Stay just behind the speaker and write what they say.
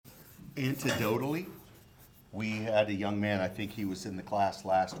Anecdotally, we had a young man, I think he was in the class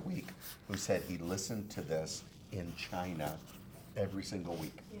last week, who said he listened to this in China every single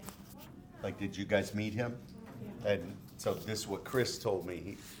week. Yeah. Like, did you guys meet him? Yeah. And so this is what Chris told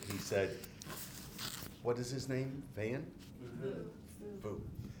me. He said, what is his name? Van? Fu.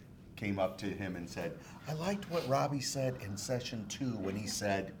 Came up to him and said, I liked what Robbie said in session 2 when he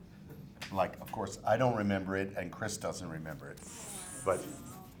said, like, of course, I don't remember it and Chris doesn't remember it. But,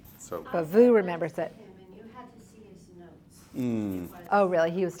 so. But Vu remembers it. And you had to see his notes. Oh,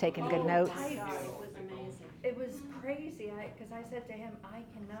 really? He was taking good notes? Oh, it was amazing. It was crazy, because I said to him, I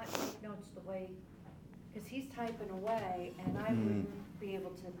cannot take notes the way, because he's typing away, and I wouldn't be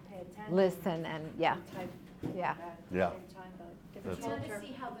able to pay attention. Listen and, yeah. And type Yeah. at Yeah. the same time, but You different had to culture.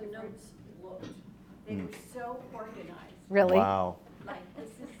 see how the notes looked. They were so organized, Really? Wow. like this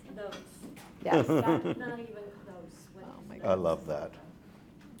is notes. Yes. Not even notes. What Oh his my notes I love that.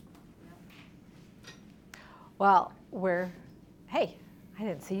 Well, hey, I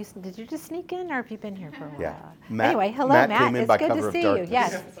didn't see you. Did you just sneak in, or have you been here for a while? Yeah. Anyway, hello, Matt Matt. came in It's by good cover to of see you. darkness.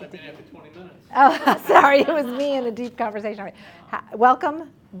 Yes. I've been here for 20 minutes. Oh, sorry, it was me in a deep conversation.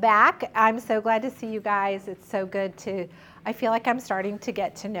 Welcome back. I'm so glad to see you guys. It's so good to. I feel like I'm starting to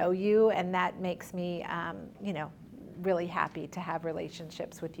get to know you, and that makes me, really happy to have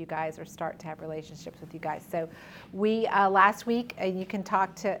relationships with you guys, or start to have relationships with you guys. So, we last week, you can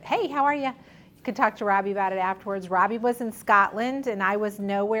talk to. Hey, how are you? You can talk to Robbie about it afterwards. Robbie was in Scotland, and I was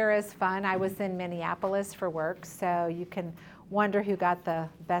nowhere as fun. I was in Minneapolis for work, so you can wonder who got the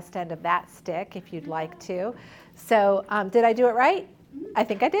best end of that stick if you'd like to. So did I do it right? I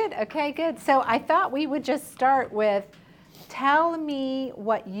think I did. Okay, good. So I thought we would just start with, tell me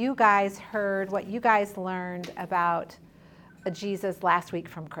what you guys heard, what you guys learned about Jesus last week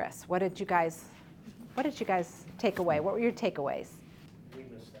from Chris. What did you guys take away? What were your takeaways? We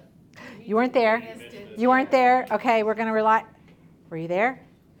missed that. You weren't there? You weren't there? Okay, we're going to rely. Were you there?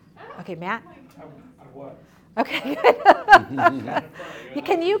 Okay, Matt? I was. Okay, good.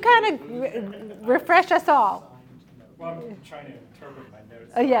 Can you kind of refresh us all? Well, I'm trying to interpret my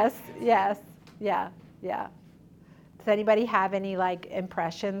notes. Yes, yeah. Does anybody have any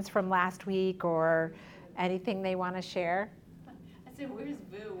impressions from last week or anything they want to share? I said, where's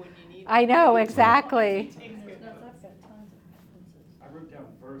Vu when you need I know, exactly. I wrote down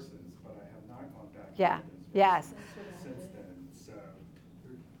verses, but I have not gone back. Yeah, to those yes. verses Since then, so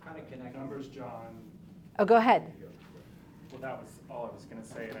kind of connect Numbers, John. Oh, go ahead. Well, that was all I was going to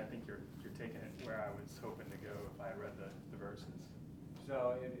say, and I think you're taking it where I was hoping to go if I read the verses.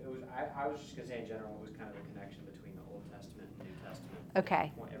 So it was. I was just gonna say in general, it was kind of a connection between the Old Testament and New Testament.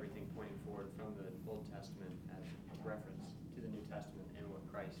 Okay. Everything pointing forward from the Old Testament as reference to the New Testament and what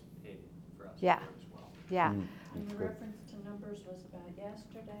Christ paid for us Yeah. as well. Yeah. And the reference to Numbers was about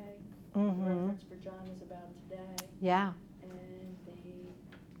yesterday. Mm-hmm. The reference for John is about today. Yeah. And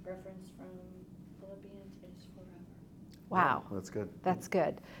the reference from Philippians is forever. Wow. That's good. That's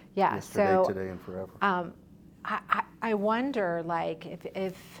good. Yeah. Yesterday, So today, and forever. I wonder,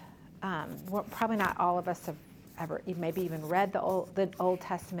 if well, probably not all of us have ever maybe even read the Old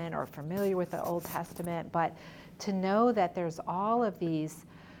Testament or familiar with the Old Testament, but to know that there's all of these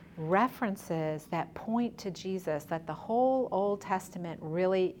references that point to Jesus, that the whole Old Testament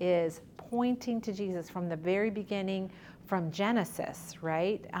really is pointing to Jesus from the very beginning, from Genesis,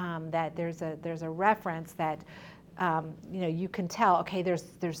 right? That there's a reference that you can tell. Okay,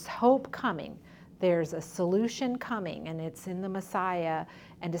 there's hope coming. There's a solution coming, and it's in the Messiah,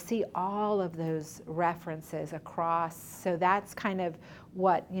 and to see all of those references across. So that's kind of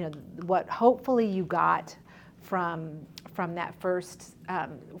what hopefully you got from that first,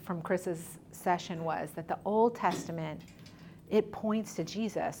 from Chris's session, was that the Old Testament, it points to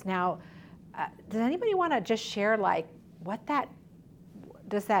Jesus. Now, does anybody want to just share what that,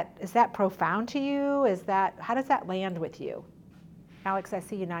 is that profound to you? How does that land with you? Alex, I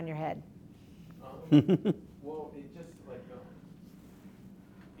see you nodding your head. Well, it just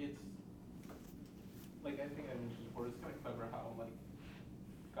it's I think I mentioned before. It's kind of clever how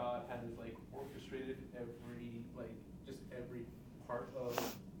God has orchestrated every every part of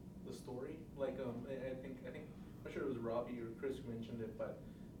the story. I think I'm sure it was Robbie or Chris who mentioned it, but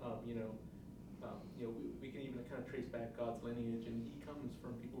we can even kind of trace back God's lineage, and He comes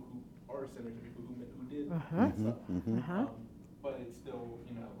from people who are sinners and people who did mess up. But it's still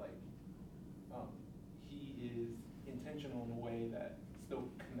He is intentional in a way that still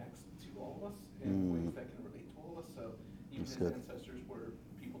connects to all of us in ways that can relate to all of us. So even That's his good. ancestors were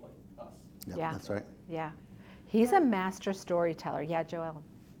people like us. Yeah. That's right. Yeah. He's a master storyteller. Yeah, Joellen.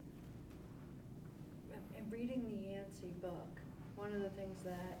 In reading the Yancey book, one of the things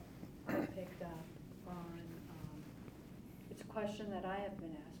that picked up on, it's a question that I have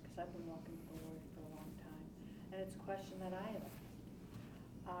been asked, because I've been walking with the Lord for a long time, and it's a question that I have asked.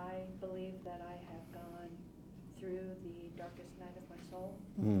 I believe that I have gone through the darkest night of my soul,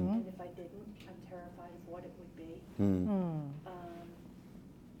 and if I didn't, I'm terrified of what it would be.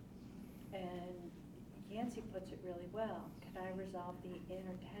 And Yancey puts it really well. Can I resolve the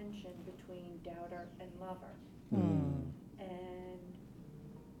inner tension between doubter and lover? And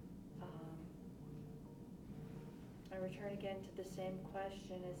I return again to the same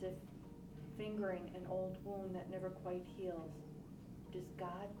question, as if fingering an old wound that never quite heals. Does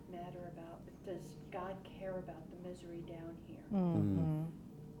God care about the misery down here?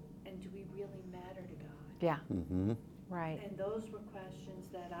 And do we really matter to God? Yeah. Right. And those were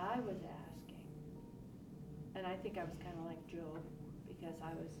questions that I was asking. And I think I was kind of like Job, because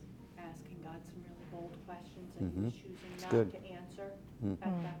I was asking God some really bold questions, and he was choosing not Good. to answer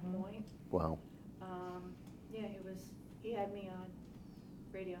at that point. Wow. Yeah, he had me on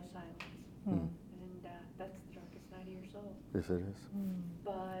radio silence. And that's the darkest night of your soul. Yes, it is.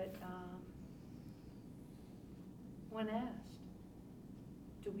 But when asked,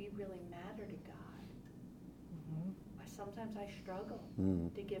 do we really matter to God? Sometimes I struggle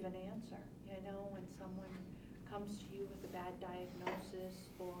to give an answer. You know, when someone comes to you with a bad diagnosis,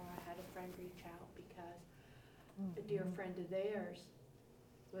 or I had a friend reach out because a dear friend of theirs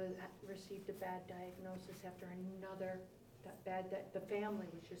received a bad diagnosis after another the family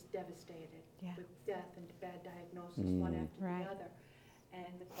was just devastated with death and bad diagnosis, one after the other.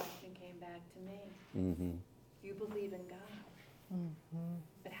 And the question came back to me, you believe in God,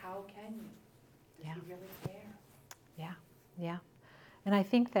 but how can you? Does he really care? Yeah, yeah. And I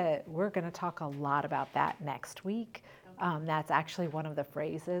think that we're going to talk a lot about that next week. That's actually one of the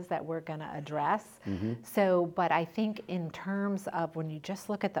phrases that we're going to address. So, but I think in terms of when you just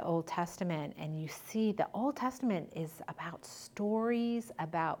look at the Old Testament and you see the Old Testament is about stories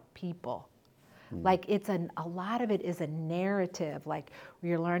about people. Like a lot of it is a narrative, like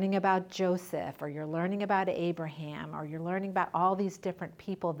you're learning about Joseph, or you're learning about Abraham, or you're learning about all these different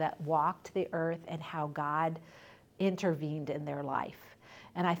people that walked the earth and how God intervened in their life.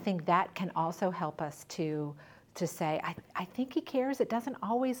 And I think that can also help us to say, I think he cares. It doesn't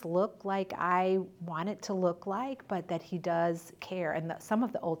always look like I want it to look like, but that he does care. And some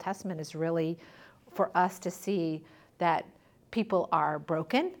of the Old Testament is really for us to see that people are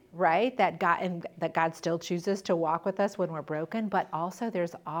broken, right? That God still chooses to walk with us when we're broken, but also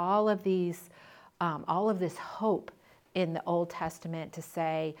there's all of this hope in the Old Testament to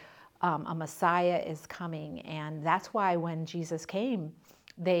say a Messiah is coming. And that's why when Jesus came,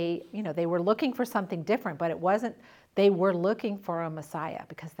 they were looking for something different, but it wasn't, they were looking for a Messiah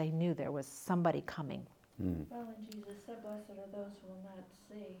because they knew there was somebody coming. Well, and Jesus said, blessed are those who will not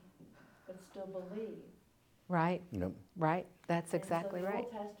see, but still believe. Right? Yep. Right? That's exactly right.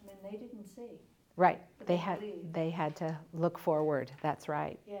 In the Old Testament, they didn't see. Right. But They believed. had to look forward. That's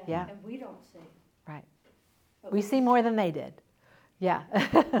right. Yeah. And we don't see. Right. But We see more than they did. Yeah.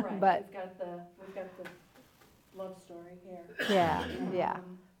 Right, But we've got the love story here. yeah, yeah.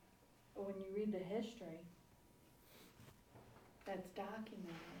 But when you read the history that's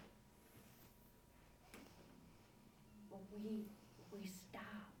documented, we stopped.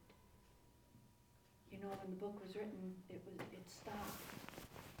 You know, when the book was written, it stopped.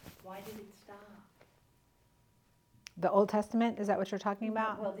 Why did it stop? The Old Testament, is that what you're talking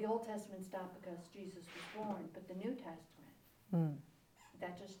about? Well, the Old Testament stopped because Jesus was born, but the New Testament,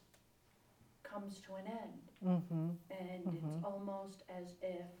 that just comes to an end. And it's almost as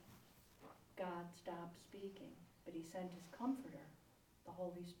if God stopped speaking, but he sent his comforter, the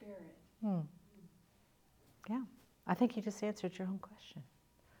Holy Spirit. Yeah. I think you just answered your own question.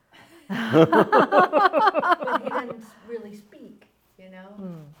 But he didn't really speak, you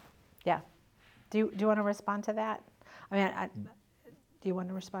know? Yeah. Do you want to respond to that? I mean, do you want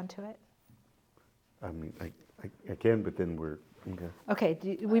to respond to it? I mean, I can, but then we're, okay.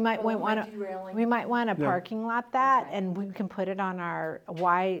 Okay. We might Well, want am I derailing? We might want to Yeah. parking lot that, Okay. and we can put it on our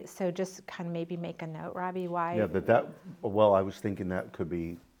why. So just kind of maybe make a note, Robbie. Why? Yeah, but well, I was thinking that could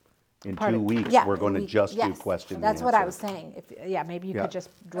be, in part 2 of- weeks, yeah, we're going to just do yes, question and That's what I answer. was saying. Maybe you Yeah. could just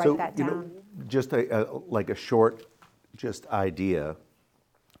write So, that you know, down. just like a short, just idea,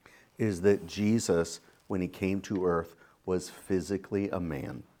 is that Jesus, when he came to earth, was physically a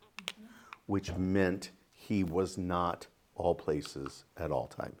man, which meant he was not all places at all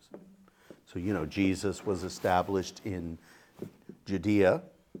times. So, you know, Jesus was established in Judea,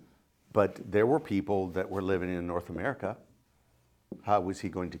 but there were people that were living in North America. How was he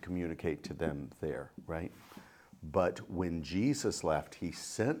going to communicate to them there, right? But when Jesus left, he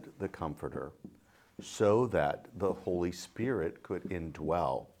sent the Comforter so that the Holy Spirit could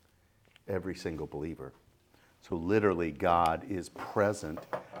indwell every single believer. So literally, God is present,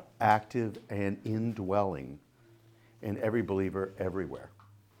 active, and indwelling in every believer everywhere.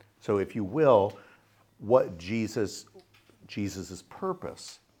 So if you will, what Jesus's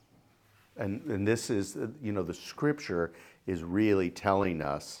purpose, and this is, the scripture is really telling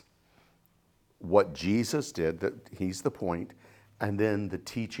us what Jesus did, that he's the point, and then the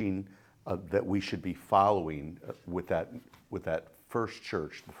teaching that we should be following with that first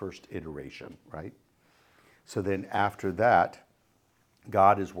church, the first iteration, right? So then after that,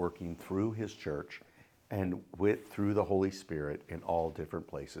 God is working through his church and through the Holy Spirit in all different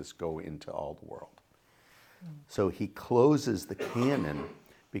places, go into all the world. So he closes the canon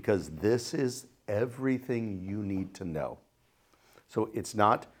because this is everything you need to know. So it's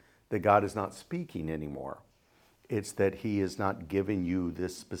not that God is not speaking anymore. It's that he is not giving you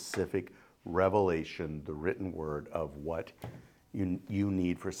this specific revelation, the written word of what you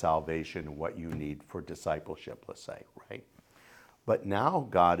need for salvation and what you need for discipleship, let's say, right? But now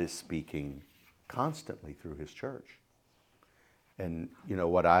God is speaking constantly through his church. And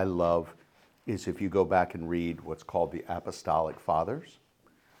what I love is if you go back and read what's called the Apostolic Fathers,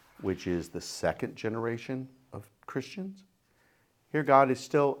 which is the second generation of Christians, here God is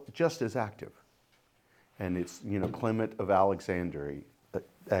still just as active. And it's, Clement of Alexandria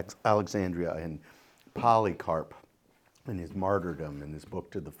and Polycarp and his martyrdom and his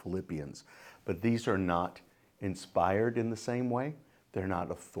book to the Philippians. But these are not inspired in the same way. They're not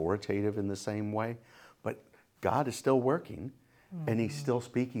authoritative in the same way. But God is still working, and he's still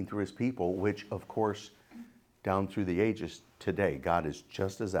speaking through his people, which, of course, down through the ages today, God is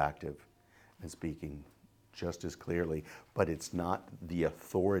just as active and speaking just as clearly, but it's not the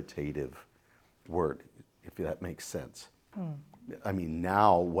authoritative word, if that makes sense. I mean,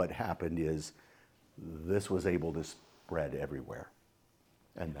 now what happened is this was able to spread everywhere,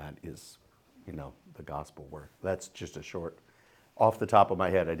 and that is, the gospel word. That's just a short, off the top of my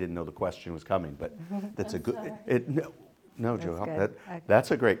head, I didn't know the question was coming, but that's a good, no, Joel, good.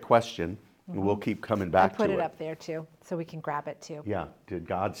 that's a great question. And we'll keep coming back to it. I put it up there too, so we can grab it too. Yeah, did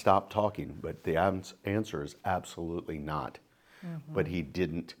God stop talking? But the answer is absolutely not. But he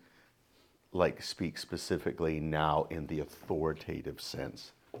didn't speak specifically now in the authoritative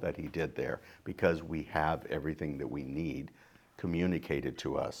sense that he did there, because we have everything that we need communicated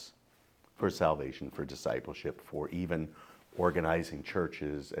to us for salvation, for discipleship, for even organizing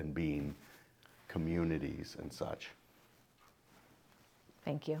churches and being communities and such.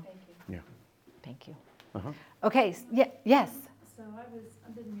 Thank you. Yeah. Thank you. Uh-huh. Okay, yes. So I've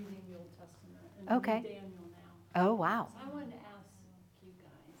been reading the Old Testament and Okay. reading Daniel now. Oh, wow. So I wanted to ask you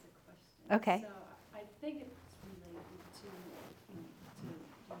guys a question. Okay. So I think it's related to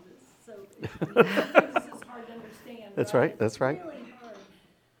this. So this is hard to understand. That's right, that's right. It's really hard.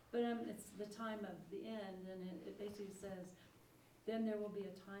 But it's the time of the end, and it basically says, then there will be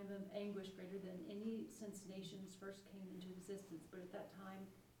a time of anguish greater than any since nations first came into existence. But at that time,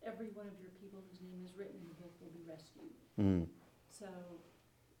 every one of your people whose name is written in the book will be rescued. So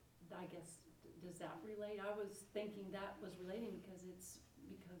I guess, does that relate? I was thinking that was relating because it's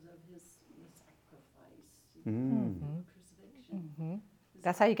because of the sacrifice, crucifixion.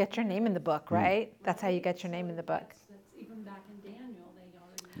 That's how you get your name in the book, right? That's how you get your name in the book. That's even back in Daniel, they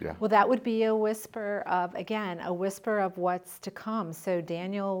already. Yeah. Well, that would be a whisper of, again, a whisper of what's to come. So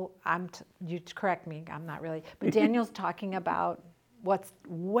Daniel, you correct me, I'm not really, but Daniel's talking about what's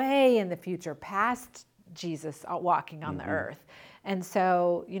way in the future, past Jesus walking on the earth. And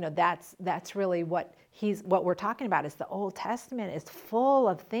so, that's really what we're talking about is the Old Testament is full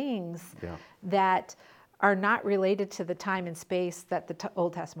of things that are not related to the time and space that the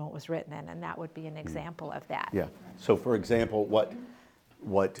Old Testament was written in, and that would be an example of that. Yeah. So, for example, what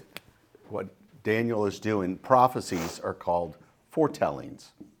Daniel is doing, prophecies are called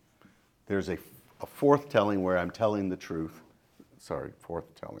foretellings. There's a fourth telling where I'm telling the truth.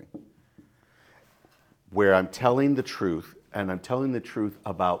 Fourth telling. Where I'm telling the truth, and I'm telling the truth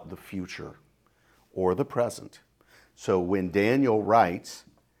about the future or the present. So when Daniel writes,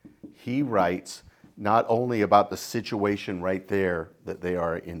 he writes not only about the situation right there that they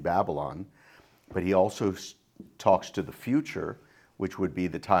are in Babylon, but he also talks to the future, which would be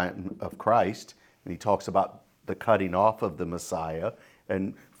the time of Christ, and he talks about the cutting off of the Messiah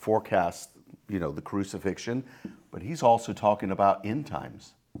and forecasts, the crucifixion, but he's also talking about end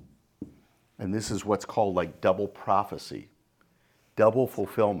times. And this is what's called double prophecy, double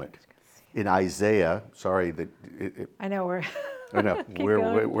fulfillment. In Isaiah, I know I know, Keep we're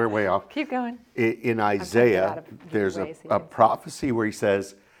going. we're way off. Keep going. In trying to get out Isaiah, of these there's ways so you a can see. prophecy where he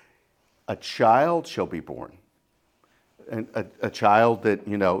says, a child shall be born. And a child that,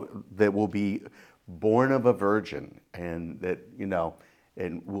 that will be born of a virgin, and that,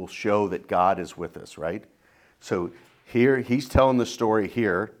 and will show that God is with us, right? So here, he's telling the story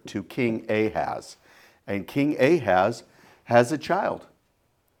here to King Ahaz. And King Ahaz has a child.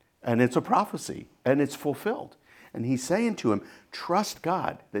 And it's a prophecy, and it's fulfilled. And he's saying to him, trust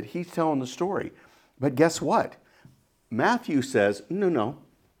God that he's telling the story. But guess what? Matthew says, no.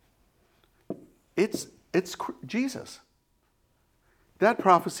 It's Jesus. That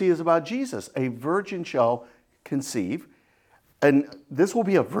prophecy is about Jesus. A virgin shall conceive, and this will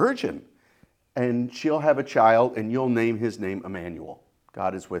be a virgin, and she'll have a child, and you'll name his name Emmanuel.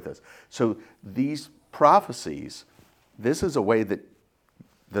 God is with us. So these prophecies, this is a way that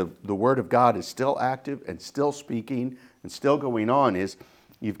the Word of God is still active and still speaking and still going on, is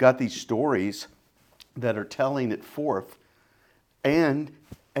you've got these stories that are telling it forth and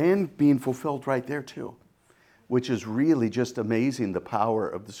being fulfilled right there too, which is really just amazing, the power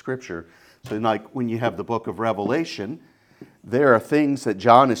of the Scripture. So like when you have the book of Revelation, there are things that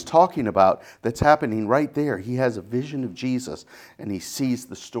John is talking about that's happening right there. He has a vision of Jesus, and he sees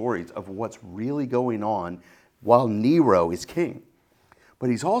the stories of what's really going on while Nero is king. But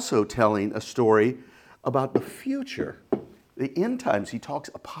he's also telling a story about the future, the end times. He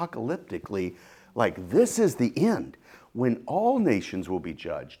talks apocalyptically, like this is the end, when all nations will be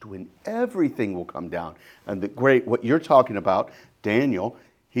judged, when everything will come down. And what you're talking about, Daniel,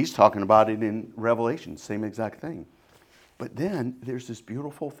 he's talking about it in Revelation, same exact thing. But then there's this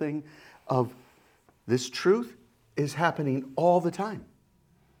beautiful thing of this truth is happening all the time.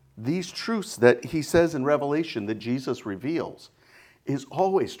 These truths that he says in Revelation that Jesus reveals is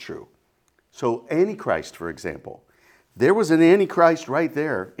always true. So Antichrist, for example, there was an Antichrist right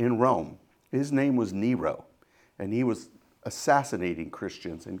there in Rome. His name was Nero, and he was assassinating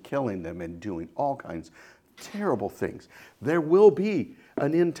Christians and killing them and doing all kinds of terrible things. There will be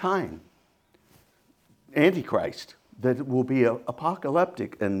an end time Antichrist that will be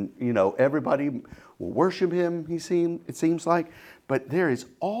apocalyptic, and everybody will worship him. It seems like, but there is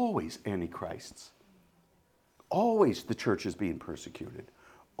always Antichrists. Always the church is being persecuted.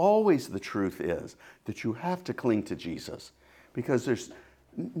 Always the truth is that you have to cling to Jesus, because there's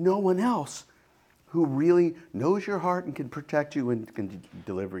no one else who really knows your heart and can protect you and can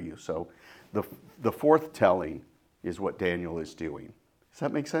deliver you. So the fourth telling is what Daniel is doing. Does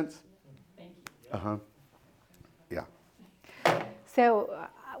that make sense? Thank you. Uh-huh. Yeah. So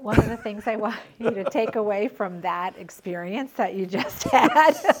one of the things I want you to take away from that experience that you just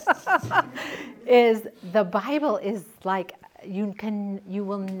had is the Bible is like, you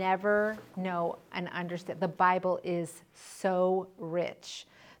will never know and understand. The Bible is so rich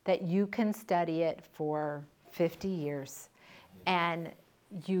that you can study it for 50 years and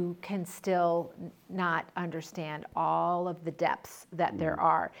you can still not understand all of the depths that there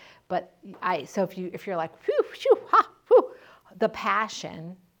are. But so if you're like, whew, shoo, ha, whew, the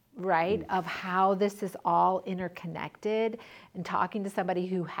passion, right, of how this is all interconnected, and talking to somebody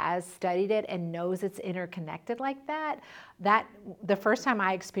who has studied it and knows it's interconnected like that the first time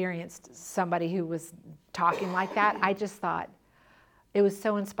I experienced somebody who was talking like that, I just thought it was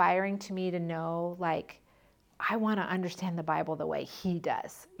so inspiring to me to know, like, I want to understand the Bible the way he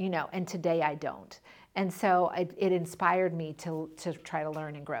does, and today I don't. And so it inspired me to try to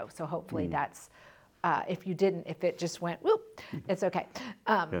learn and grow. So hopefully that's, if it just went, whoop, it's okay.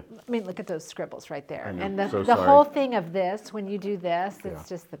 I mean, look at those scribbles right there. And the whole thing of this, when you do this, it's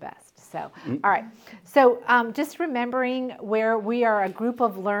just the best. So, all right. So just remembering where we are a group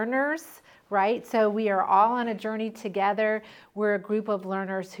of learners, right? So we are all on a journey together. We're a group of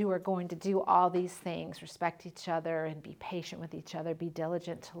learners who are going to do all these things, respect each other and be patient with each other, be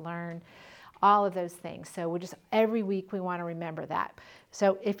diligent to learn, all of those things. So every week we want to remember that.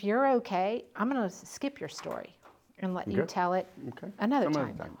 So if you're okay, I'm going to skip your story and let you tell it another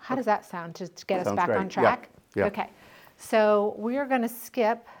time. How does that sound to get us back on track? Yeah. Okay. So we are going to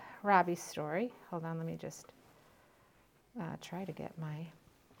skip Robbie's story. Hold on, let me just try to get my...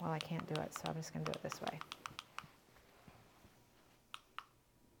 Well, I can't do it, so I'm just going to do it this way.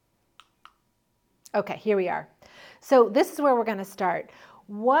 Okay, here we are. So this is where we're going to start.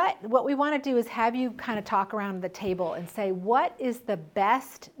 What we want to do is have you kind of talk around the table and say, what is the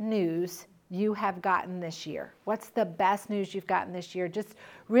best news you have gotten this year? What's the best news you've gotten this year? Just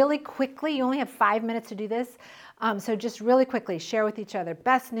really quickly, you only have 5 minutes to do this. So just really quickly, share with each other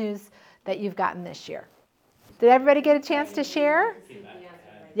best news that you've gotten this year. Did everybody get a chance to share?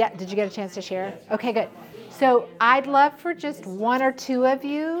 Yeah, did you get a chance to share? Okay, good. So I'd love for just one or two of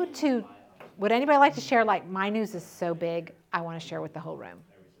you to, would anybody like to share, like, my news is so big, I want to share with the whole room.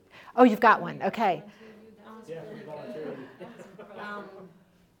 Oh, you've got one, okay. Um,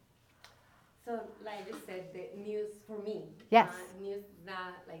 so like you said, the news for me. Yes. News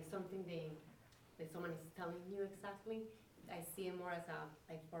that like something that someone is telling you exactly. I see it more as a,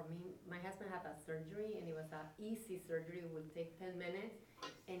 like for me, my husband had a surgery and it was an easy surgery. It would take 10 minutes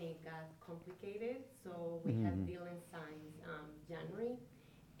and it got complicated. So we had dealing signs January.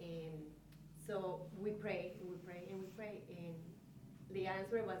 And so we pray and we pray and we pray. And the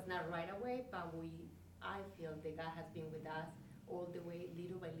answer was not right away, but I feel that God has been with us all the way,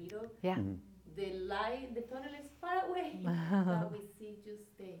 little by little. Yeah. The light, the tunnel is far away, but we see just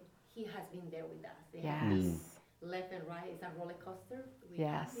He has been there with us. Yes. Left and right, it's a roller coaster. We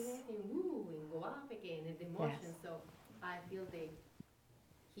Yes. happiness and woo, and go up again, and the emotion. So I feel that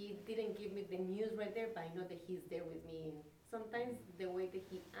He didn't give me the news right there, but I know that He's there with me. And sometimes the way that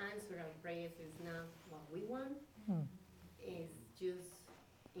He answers our prayers is not what we want. It's just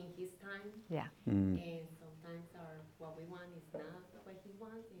in His time. Yeah. And sometimes what we want is not what He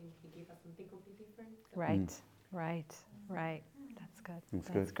wants, and He gives us something completely different. So Right. That's good.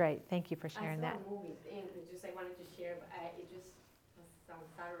 That's Great. Thank you for sharing I that. saw a movie, and just I wanted to share, but it just was on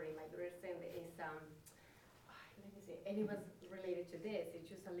Saturday. My daughter said that it's let me see, and it was related to this. It's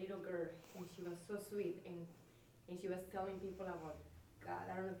just a little girl, and she was so sweet, and she was telling people about God.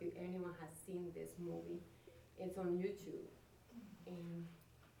 I don't know if anyone has seen this movie. It's on YouTube, and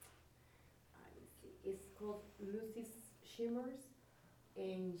let me see, it's called Lucy Shimmers,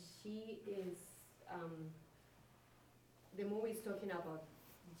 and she is the movie is talking about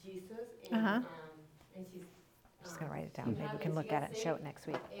Jesus, and and she's Just gonna write it down. she Maybe had- we can look she at got it and show it sick, next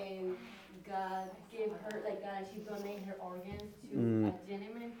week. And God gave her, like, she donated her organs to a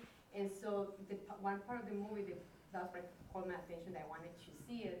gentleman. And so one part of the movie that's what caught my attention that I wanted to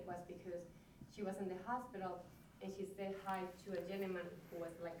see it was because she was in the hospital and she said hi to a gentleman who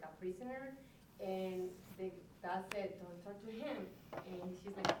was like a prisoner. And God said, don't talk to him. And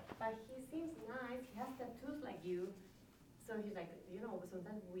she's like, but he seems nice. He has tattoos like you. So he's like,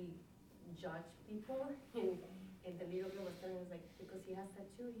 sometimes we judge people. And the little girl was telling us, like, because he has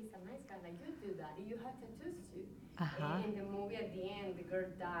tattoos, he's a nice guy. Like, you do that. You have tattoos too. And in the movie, at the end, the girl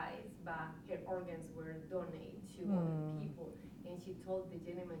dies, but her organs were donated to other people. And she told the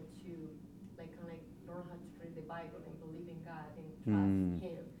gentleman to, like, kind of like learn how to read the Bible and believe in God and trust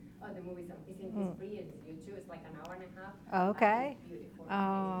Him. Oh, the movie's amazing. It's free. It's YouTube. It's like an hour and a half. Okay. It's beautiful.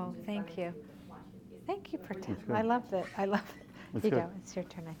 Oh, Just thank wanted you. to watch it. It's Thank you for really telling. I love that. I love it. That's You good. go. It's your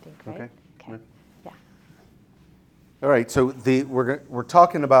turn, I think, right? Okay. Yeah. All right, so we're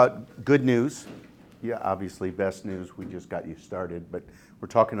talking about good news. Yeah, obviously best news. We just got you started, but we're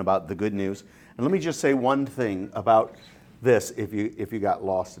talking about the good news. And let me just say one thing about this. If you got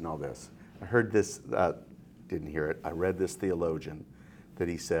lost in all this, I heard this. Didn't hear it. I read this theologian that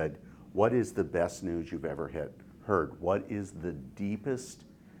he said, "What is the best news you've ever heard? What is the deepest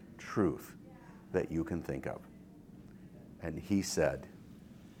truth that you can think of?" And he said,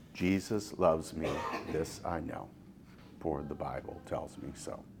 "Jesus loves me. This I know, for the Bible tells me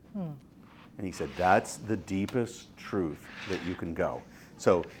so." And he said, that's the deepest truth that you can go.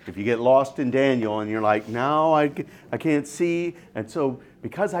 So if you get lost in Daniel and you're like, no, I can't see, and so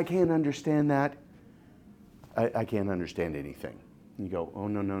because I can't understand that, I can't understand anything. And you go, oh,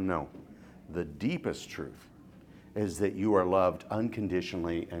 no. The deepest truth is that you are loved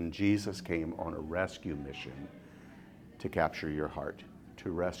unconditionally, and Jesus came on a rescue mission to capture your heart,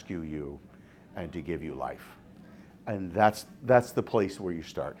 to rescue you, and to give you life. And that's the place where you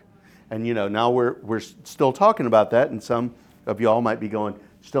start. And now we're still talking about that, and some of y'all might be going,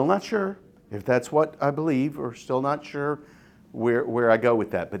 still not sure if that's what I believe, or still not sure where I go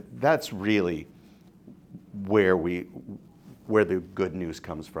with that. But that's really where the good news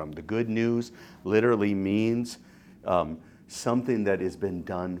comes from. The good news literally means something that has been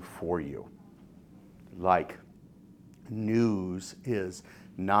done for you. Like, news is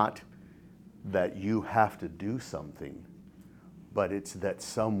not that you have to do something, but it's that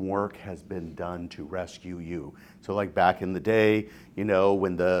some work has been done to rescue you. So like back in the day,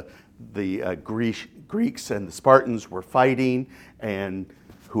 when the Greeks and the Spartans were fighting, and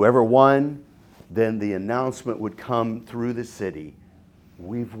whoever won, then the announcement would come through the city.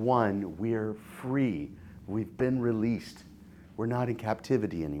 We've won, we're free, we've been released, we're not in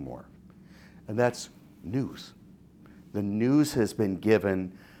captivity anymore. And that's news. The news has been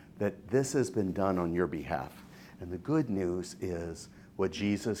given that this has been done on your behalf. And the good news is what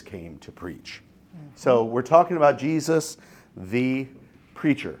Jesus came to preach. So we're talking about Jesus, the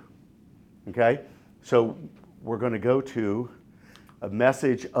preacher, okay? So we're going to go to a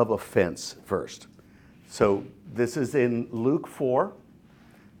message of offense first. So this is in Luke 4.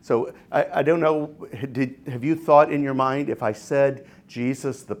 So I don't know, have you thought in your mind, if I said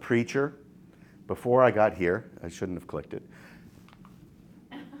Jesus the preacher before I got here, I shouldn't have clicked it.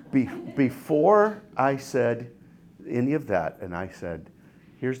 Before I said any of that, and I said,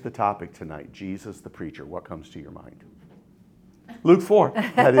 here's the topic tonight, Jesus the preacher, what comes to your mind? Luke 4.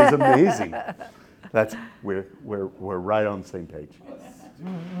 That is amazing. We're right on the same page.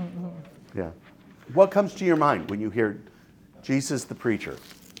 Yeah. What comes to your mind when you hear Jesus the preacher?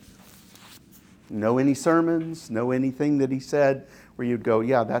 Know any sermons? Know anything that he said where you'd go,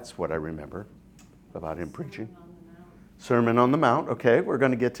 yeah, that's what I remember about him preaching? Sermon on the Mount. Okay, we're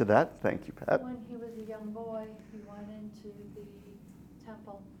going to get to that. Thank you, Pat. When he was a young boy, he went into the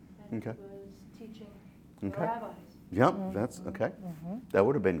temple and Okay. was teaching the Okay. rabbis. Yep, that's okay. That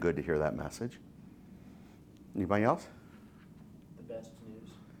would have been good to hear that message. Anybody else? The best news.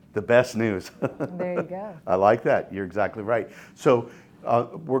 The best news. There you go. I like that. You're exactly right. So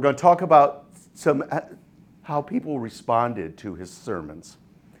we're going to talk about how people responded to his sermons.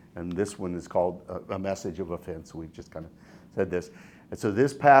 And this one is called a message of offense. We've just kind of said this. And so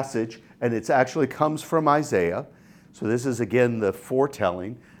this passage, and it actually comes from Isaiah. So this is, again, the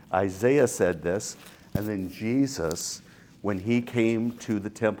foretelling. Isaiah said this. And then Jesus, when he came to the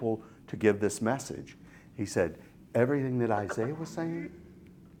temple to give this message, he said, everything that Isaiah was saying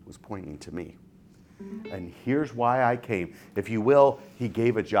was pointing to me. And here's why I came. If you will, he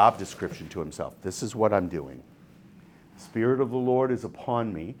gave a job description to himself. This is what I'm doing. The Spirit of the Lord is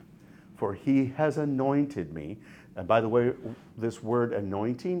upon me, for he has anointed me. And by the way, this word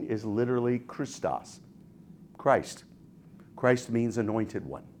anointing is literally Christos, Christ. Christ means anointed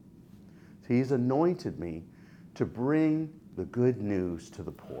one. He's anointed me to bring the good news to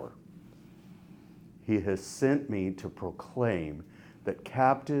the poor. He has sent me to proclaim that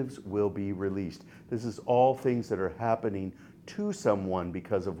captives will be released. This is all things that are happening to someone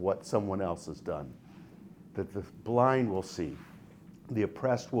because of what someone else has done. That the blind will see, the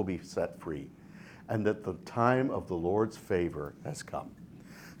oppressed will be set free, and that the time of the Lord's favor has come.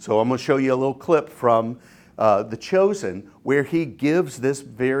 So I'm going to show you a little clip from The Chosen where he gives this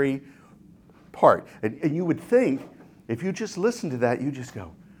very part. And you would think, if you just listen to that, you just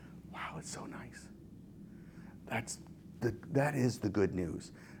go, wow, it's so nice. That is the good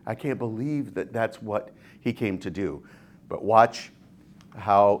news. I can't believe that that's what he came to do. But watch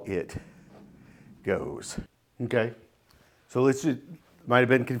how it goes. Okay? So might have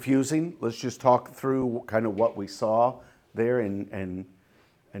been confusing. Let's just talk through kind of what we saw there and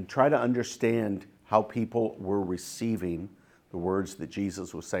try to understand how people were receiving the words that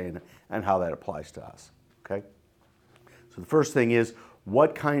Jesus was saying and how that applies to us. Okay? So the first thing is,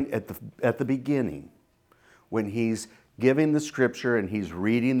 at the beginning, when he's giving the scripture and he's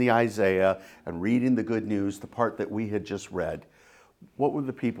reading the Isaiah and reading the good news, the part that we had just read, what were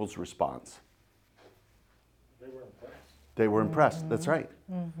the people's response? They were impressed. They were impressed. That's right.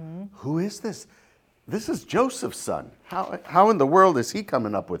 Who is this? This is Joseph's son. How in the world is he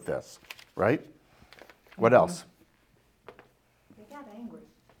coming up with this? Right? What else? They got angry.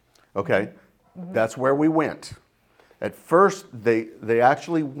 Okay, that's where we went. At first, they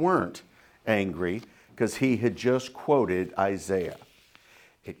actually weren't angry because he had just quoted Isaiah.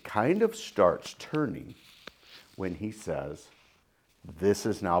 It kind of starts turning when he says, this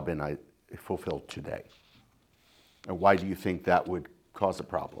has now been fulfilled today. And why do you think that would cause a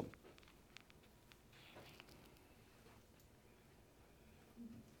problem?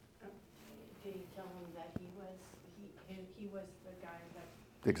 Did he tell him that he was the guy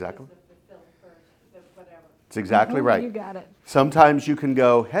that Exactly. was the fulfilled first, whatever. It's exactly right. You got it. Sometimes you can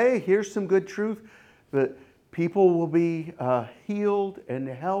go, hey, here's some good truth, that people will be healed and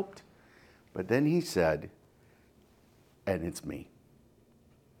helped. But then he said, and it's me.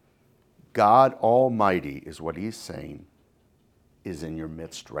 God Almighty is what he's saying is in your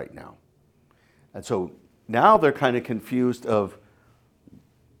midst right now. And so now they're kind of confused of,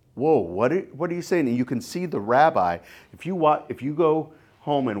 whoa, what are you saying? And you can see the rabbi. If you go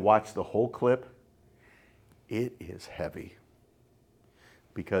home and watch the whole clip, it is heavy.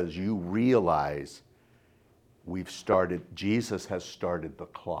 Because you realize Jesus has started the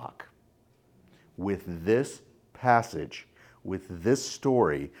clock. With this passage, with this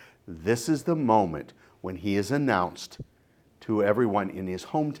story, this is the moment when he is announced to everyone in his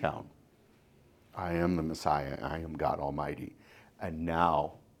hometown, I am the Messiah, I am God Almighty. And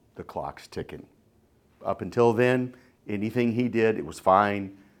now the clock's ticking. Up until then, anything he did, it was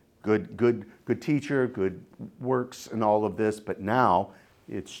fine. Good teacher, good works and all of this, but now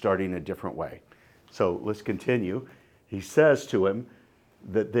it's starting a different way. So let's continue. He says to him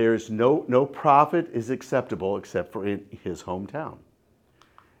that there's no prophet is acceptable except for in his hometown.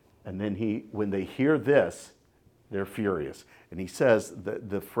 And then when they hear this, they're furious. And he says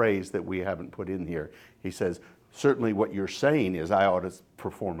the phrase that we haven't put in here. He says, certainly what you're saying is I ought to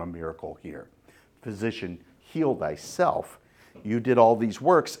perform a miracle here. Physician, heal thyself. You did all these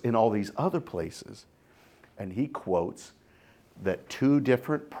works in all these other places. And he quotes that 2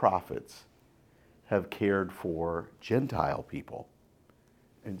 different prophets have cared for Gentile people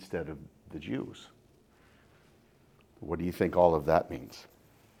instead of the Jews. What do you think all of that means?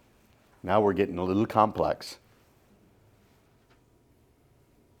 Now we're getting a little complex.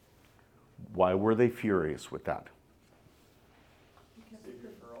 Why were they furious with that?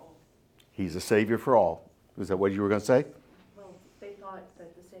 Savior for all. He's a savior for all. Is that what you were going to say? Well, they thought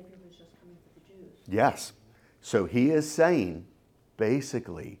that the Savior was just coming for the Jews. Yes. So he is saying,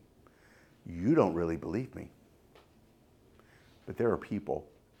 basically, you don't really believe me. But there are people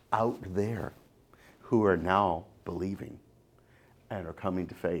out there who are now believing and are coming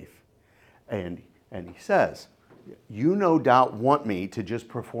to faith. And he says, you no doubt want me to just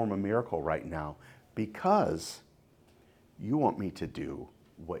perform a miracle right now because you want me to do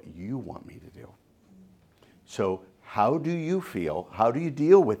what you want me to do. So how do you feel? How do you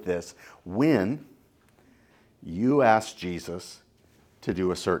deal with this when you ask Jesus to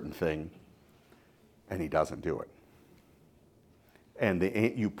do a certain thing and he doesn't do it? And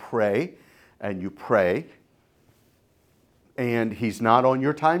you pray and you pray and he's not on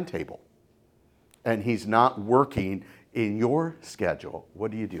your timetable and he's not working in your schedule. What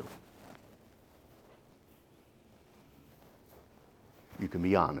do? You can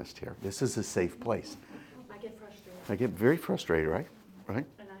be honest here. This is a safe place. I get frustrated, I get very frustrated, right? Right?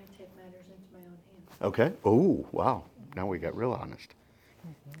 and I take matters into my own hands. Okay. Oh, wow. Now we got real honest.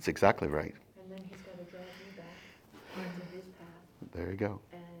 That's exactly right. And then he's got to drag me back onto his path. There you go.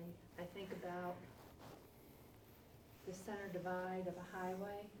 And I think about the center divide of a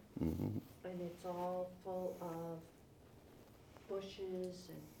highway, Mm-hmm. and it's all full of bushes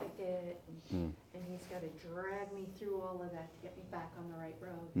and thicket, and he's got to drag me through all of that to get me back on the right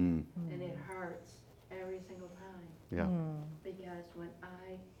road. Mm. And it hurts every single time, Yeah. because when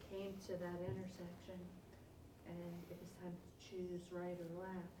I came to that intersection and it was time to choose right or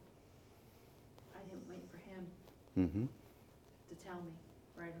left, I didn't wait for him Mm-hmm. to tell me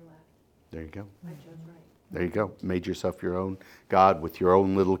right or left. There you go. I chose right. There you go. Made yourself your own God with your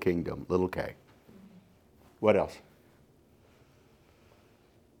own little kingdom, little K. What else?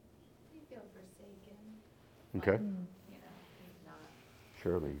 I feel forsaken. Okay. You know, he's not.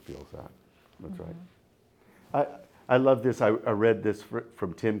 Surely he feels that. That's right. I love this. I read this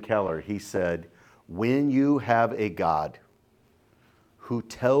from Tim Keller. He said, when you have a God who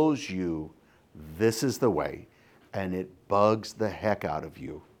tells you this is the way and it bugs the heck out of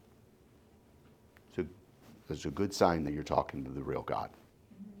you, it's a good sign that you're talking to the real God.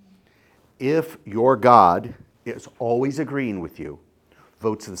 If your God is always agreeing with you,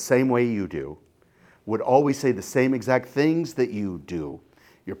 votes the same way you do, would always say the same exact things that you do,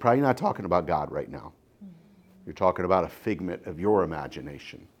 you're probably not talking about God right now. You're talking about a figment of your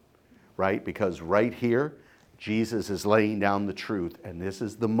imagination, right? Because right here, Jesus is laying down the truth, and this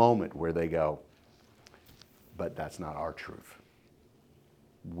is the moment where they go, but that's not our truth.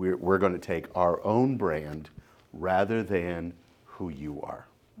 We're going to take our own brand rather than who you are.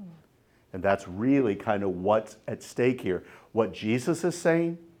 And that's really kind of what's at stake here. What Jesus is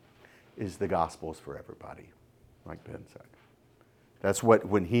saying is the gospel is for everybody, like Ben said. That's what,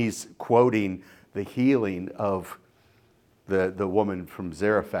 when he's quoting the healing of the woman from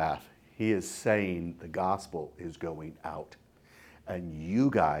Zarephath, he is saying the gospel is going out. And you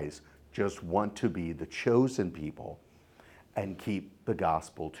guys just want to be the chosen people and keep the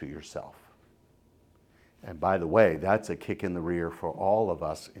gospel to yourself. And by the way, that's a kick in the rear for all of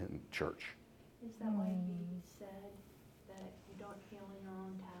us in church. Is that why he said that you don't heal in your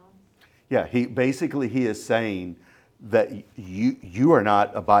own town? Yeah, he is saying that you are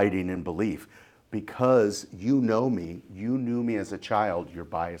not abiding in belief because you know me, you knew me as a child, you're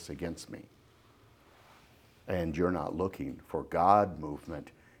biased against me. And you're not looking for God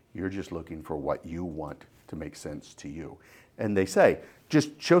movement, you're just looking for what you want to make sense to you. And they say,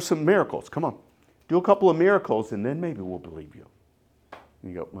 just show some miracles, come on. Do a couple of miracles and then maybe we'll believe you.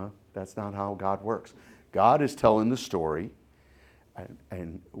 And you go, well, that's not how God works. God is telling the story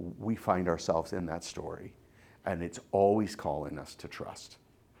and we find ourselves in that story. And it's always calling us to trust.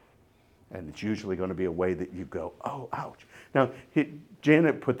 And it's usually going to be a way that you go, oh, ouch. Now,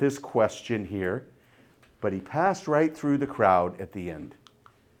 Janet put this question here, but he passed right through the crowd at the end.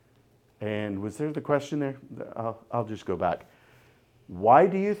 And was there the question there? I'll just go back. Why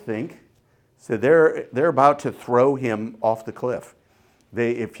do you think? So they're about to throw him off the cliff.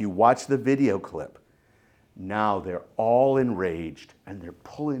 If you watch the video clip, now they're all enraged and they're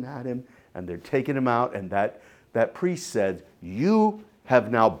pulling at him and they're taking him out. And that priest said, "You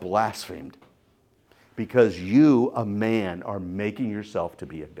have now blasphemed because you, a man, are making yourself to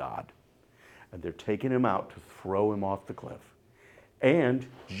be a god." And they're taking him out to throw him off the cliff. And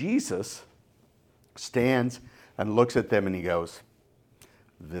Jesus stands and looks at them and he goes,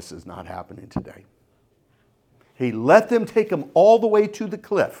 "This is not happening today." He let them take him all the way to the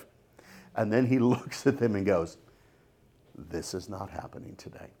cliff. And then he looks at them and goes, "This is not happening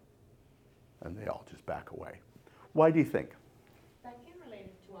today." And they all just back away. Why do you think? That can relate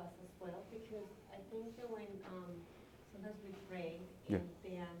to us as well, because I think that when sometimes we pray and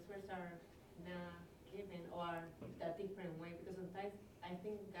the answers are not given or a different way, because sometimes I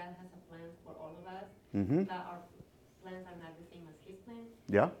think God has a plan for all of us, but our plans are not the same as His plan.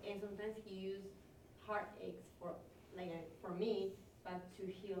 Yeah? And sometimes He uses heartaches for me, but to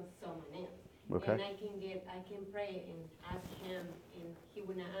heal someone else. Okay. And I can pray and ask Him, and He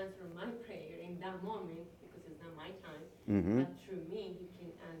will not answer my prayer in that moment because it's not my time. But through me, He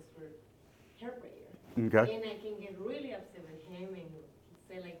can answer her prayer. Okay. And I can get really upset with Him and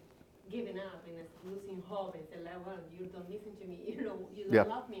say giving up and losing hope and say well, you don't listen to me, you don't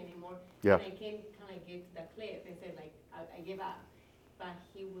love me anymore. Yeah. And I can kind of get to the cliff and say I give up. But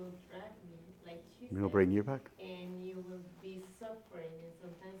He will drag me, like she He'll said, bring you back. and you will be suffering, and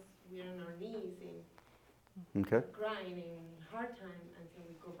sometimes we're on our knees and Okay. crying and hard time until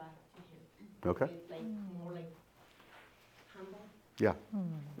we go back to Him. Okay. It's more humble. Yeah.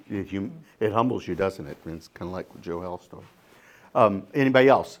 It humbles you, doesn't it? It's kind of like Joel's story. Anybody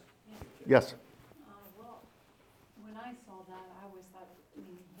else? Yes. Well, when I saw that, I always thought, he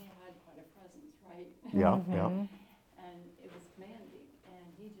had quite a presence, right? Yeah. Yeah. And it was commanding, and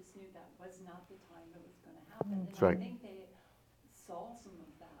he just knew that was not the time it was going to happen. That's And right. I think they saw some of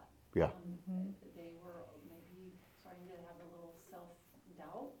that. Yeah. They were maybe starting to have a little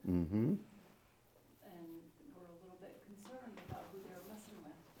self-doubt, Mm-hmm. and were a little bit concerned about who they were messing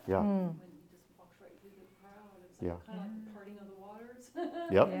with. Yeah. When he just walks right through the crowd, it was Yeah. kind of like the parting of the waters.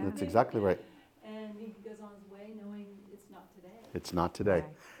 Yep. That's exactly right. And he goes on his way knowing it's not today. It's not today.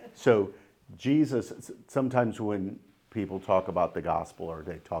 So Jesus, sometimes when people talk about the gospel or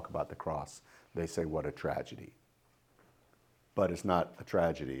they talk about the cross, they say, what a tragedy. But it's not a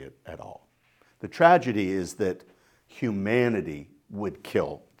tragedy at all. The tragedy is that humanity would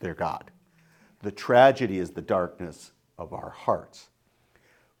kill their God. The tragedy is the darkness of our hearts.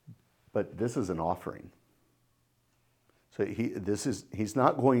 But this is an offering. So he's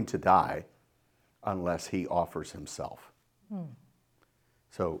not going to die unless he offers himself.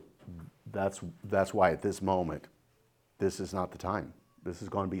 So that's why at this moment, this is not the time. This is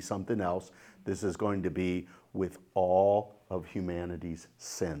going to be something else. This is going to be with all of humanity's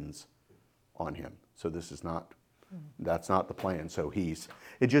sins on him. So that's not the plan. So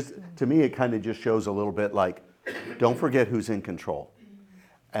to me, it kind of just shows a little bit like, don't forget who's in control.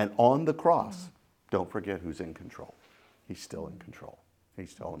 And on the cross, don't forget who's in control. He's still in control.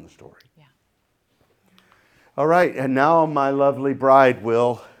 He's telling the story. Yeah. All right, and now my lovely bride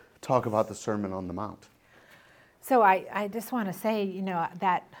will talk about the Sermon on the Mount. So I just want to say,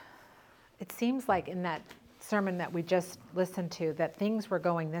 that it seems like in that sermon that we just listened to, that things were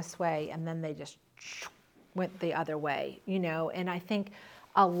going this way and then they just went the other way, and I think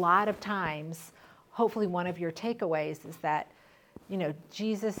a lot of times, hopefully one of your takeaways is that,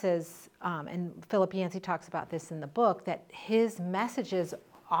 Jesus is, and Philip Yancey talks about this in the book, that his messages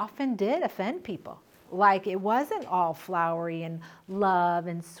often did offend people. Like it wasn't all flowery and love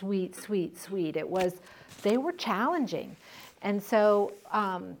and sweet, sweet, sweet. They were challenging. And so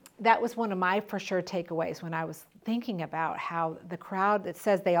that was one of my for sure takeaways when I was thinking about how the crowd, it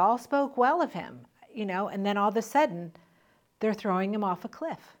says they all spoke well of him, and then all of a sudden they're throwing him off a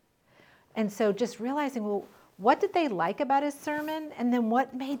cliff. And so just realizing, well, what did they like about his sermon? And then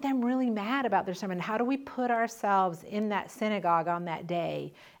what made them really mad about their sermon? How do we put ourselves in that synagogue on that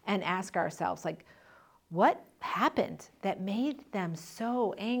day and ask ourselves, what happened that made them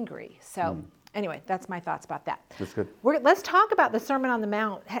so angry? So anyway, that's my thoughts about that. That's good. Let's talk about the Sermon on the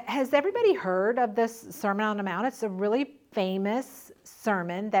Mount. Has everybody heard of this Sermon on the Mount? It's a really famous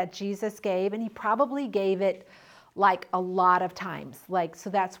sermon that Jesus gave, and he probably gave it like a lot of times. Like, so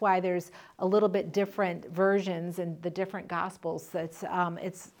that's why there's a little bit different versions in the different gospels.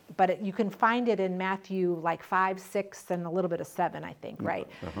 You can find it in Matthew like 5, 6, and a little bit of 7, I think, right?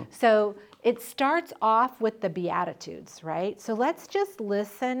 So it starts off with the Beatitudes, right? So let's just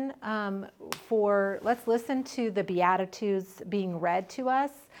listen let's listen to the Beatitudes being read to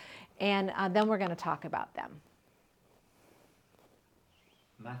us, and then we're going to talk about them.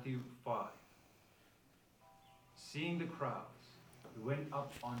 Matthew 5. Seeing the crowds, he went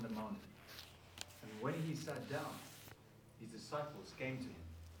up on the mountain. And when he sat down, his disciples came to him.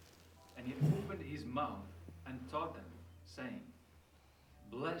 And he opened his mouth and taught them, saying,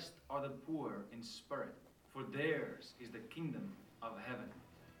 Blessed are the poor in spirit, for theirs is the kingdom of heaven.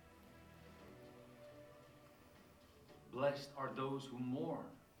 Blessed are those who mourn,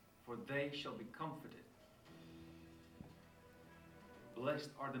 for they shall be comforted.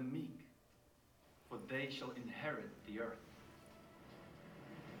 Blessed are the meek, for they shall inherit the earth.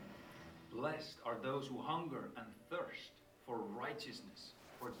 Blessed are those who hunger and thirst for righteousness,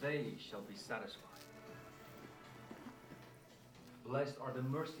 for they shall be satisfied. Blessed are the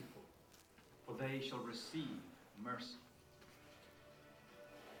merciful, for they shall receive mercy.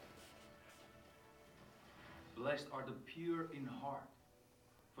 Blessed are the pure in heart,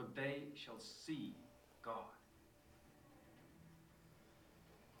 for they shall see God.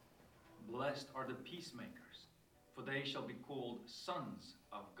 Blessed are the peacemakers, for they shall be called sons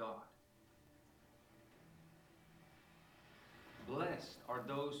of God. Blessed are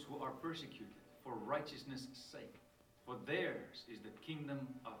those who are persecuted for righteousness' sake, for theirs is the kingdom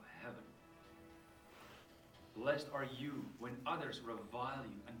of heaven. Blessed are you when others revile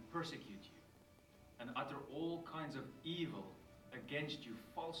you and persecute you, and utter all kinds of evil against you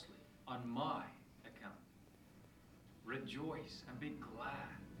falsely on my account. Rejoice and be glad,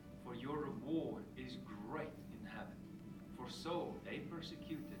 for your reward is great in heaven. For so they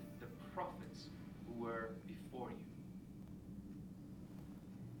persecuted the prophets who were before you.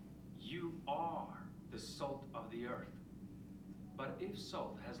 You are the salt of the earth. But if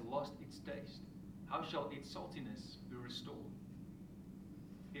salt has lost its taste, how shall its saltiness be restored?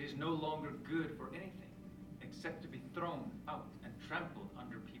 It is no longer good for anything except to be thrown out and trampled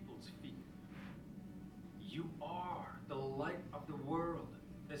under people's feet. You are the light of the world.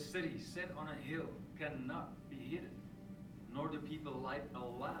 The city set on a hill cannot be hidden, nor do people light a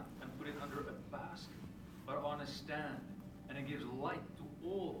lamp and put it under a basket, but on a stand, and it gives light to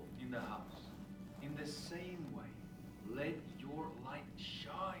all in the house. In the same way, let your light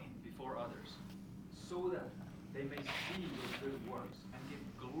shine before others, so that they may see your good works and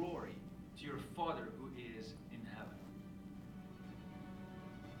give glory to your Father who is in heaven.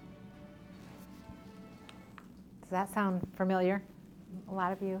 Does that sound familiar? A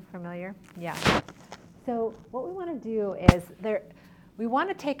lot of you familiar? Yeah. So what we want to do is we want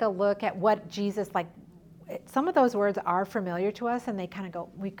to take a look at what Jesus, like, some of those words are familiar to us, and we kind of go,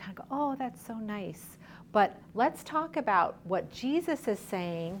 oh, that's so nice. But let's talk about what Jesus is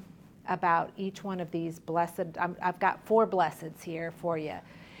saying about each one of these blessed. I've got 4 blesseds here for you.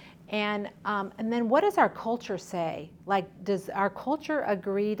 And then what does our culture say? Like, does our culture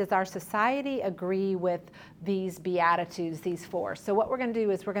agree, does our society agree with these Beatitudes, these 4? So what we're going to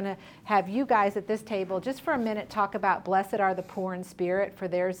do is we're going to have you guys at this table just for a minute talk about blessed are the poor in spirit, for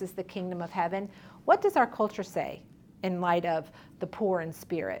theirs is the kingdom of heaven. What does our culture say in light of the poor in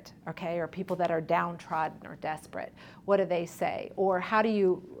spirit, okay, or people that are downtrodden or desperate? What do they say? Or how do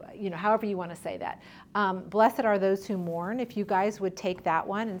you however you want to say that. Blessed are those who mourn. If you guys would take that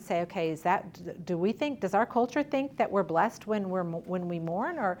one and say, okay, does our culture think that we're blessed when we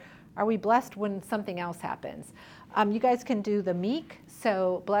mourn, or are we blessed when something else happens? You guys can do the meek.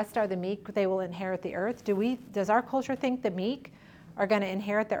 So blessed are the meek, they will inherit the earth. Does our culture think the meek are going to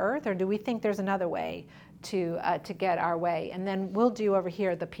inherit the earth, or do we think there's another way to get our way? And then we'll do over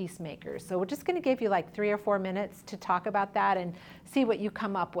here the peacemakers. So we're just going to give you like 3 or 4 minutes to talk about that and see what you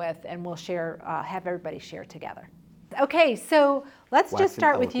come up with, and we'll share, have everybody share together. Okay, so let's just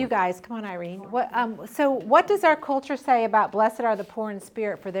start with you guys. Come on, Irene. So what does our culture say about blessed are the poor in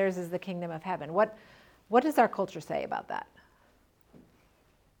spirit, for theirs is the kingdom of heaven? What does our culture say about that?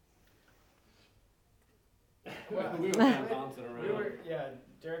 Well, we were kind of bouncing around.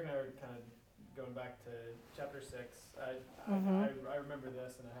 Derek and I were kind of going back to chapter 6. I remember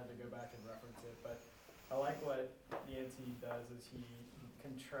this, and I had to go back and reference it, but I like what Yancey does is he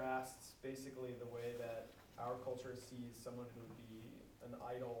contrasts basically the way that our culture sees someone who would be an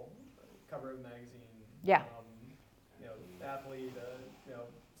idol, cover of a magazine, athlete,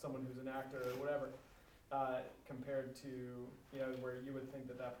 someone who's an actor or whatever, compared to, you know, where you would think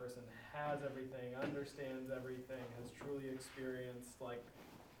that that person has everything, understands everything, has truly experienced, like,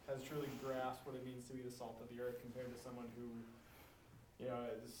 has truly grasped what it means to be the salt of the earth, compared to someone who, you know,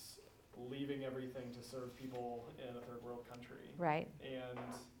 is leaving everything to serve people in a third world country. Right. And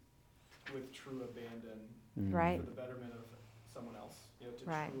with true abandon Right. for the betterment of someone else, you know, to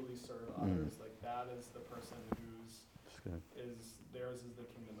Right. truly serve others. Like, that is the person who's That's good. theirs is the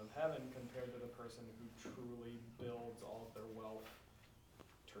kingdom of heaven, compared to the person who truly builds all of their wealth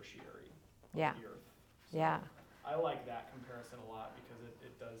tertiary on Yeah. the earth. So Yeah. I like that comparison a lot, because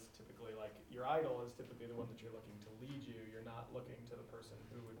it does typically, like, your idol is typically the one that you're looking to lead you. You're not looking to the person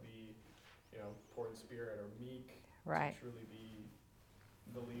who would be, you know, poor in spirit or meek, Right. to truly be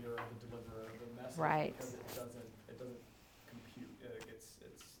the leader or the deliverer of the message. Right. Because it doesn't compute.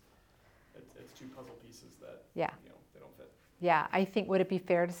 It's two puzzle pieces that, Yeah. you know, they don't fit. Yeah, I think, would it be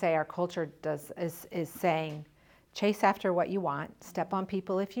fair to say our culture is saying, chase after what you want, step on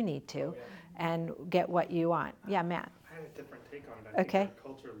people if you need to, Oh, yeah. and get what you want. Yeah, Matt. I had a different take on it. I Okay. think our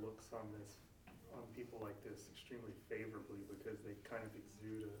culture looks on people like this extremely favorably, because they kind of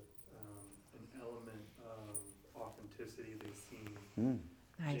exude an element of authenticity. They seem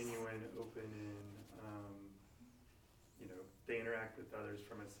Nice. genuine, open, and you know, they interact with others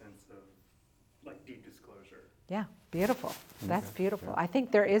from a sense of like deep disclosure. Yeah, beautiful. That's Okay. beautiful. Yeah. I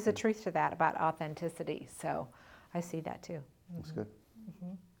think there is a truth to that about authenticity. So I see that too. That's good.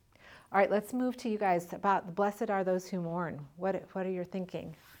 All right, let's move to you guys about the blessed are those who mourn. What are your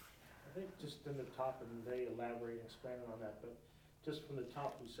thinking? I think just in the top, and they elaborate and expand on that, but just from the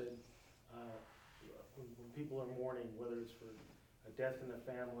top, we said, when people are mourning, whether it's for a death in the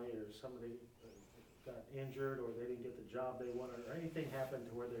family, or somebody got injured, or they didn't get the job they wanted, or anything happened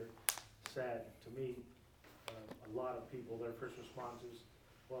to where they're sad, to me, a lot of people, their first response is,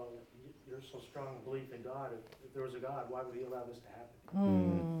 well, you're so strong in belief in God, if there was a God, why would he allow this to happen?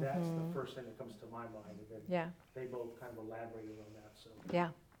 That's the first thing that comes to my mind, and then Yeah, they both kind of elaborated on that, so. yeah,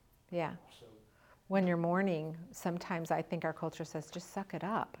 yeah. So, When you're mourning, sometimes I think our culture says, just suck it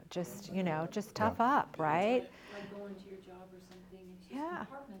up. Just, you know, just tough up, right? Like going to your job or something, and just Yeah.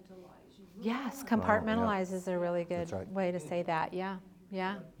 compartmentalize. You move Yes, on. compartmentalize is a really good That's right. way to say that. Yeah,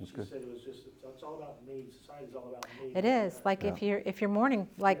 yeah. That's she good. said it was just, it's all about me, society's all about me. It is. Like if you're mourning,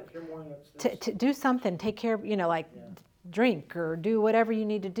 like If you're mourning, that's- to do something, take care of, you know, like Yeah. drink or do whatever you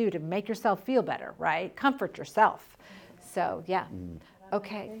need to do to make yourself feel better, right? Comfort yourself. So, yeah.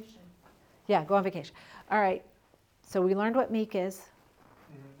 Okay. Yeah, go on vacation. All right. So we learned what meek is.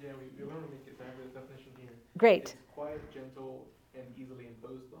 Yeah, we learned to make it. I have the definition here. Great. It's quiet, gentle, and easily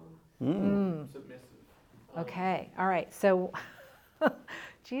imposed on. Submissive. Okay. All right. So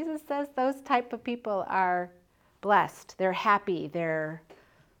Jesus says those type of people are blessed. They're happy.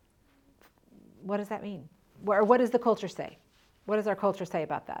 What does that mean? Or what does the culture say? What does our culture say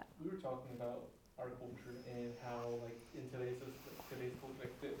about that? We were talking about our culture and how, like, in today's culture,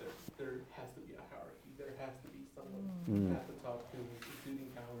 like, there has to be a hierarchy. There has to be someone at the top who's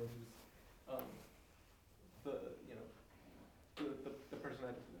exuding power, who's the person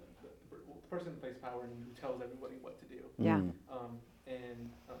that the person who plays power and who tells everybody what to do. Yeah.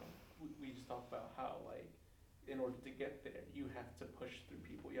 We just talked about how, like, in order to get there, you have to push through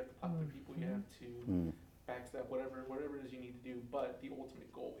people. You have to pop through people. You have to backstab whatever it is you need to do. But the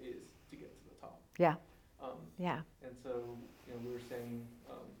ultimate goal is to get to the top. Yeah. Yeah. And so, you know, we were saying,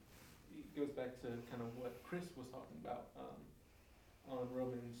 it goes back to kind of what Chris was talking about on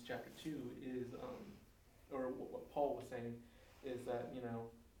Romans chapter 2 is, or what Paul was saying is that, you know,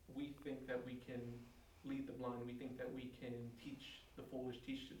 we think that we can lead the blind. We think that we can teach the foolish,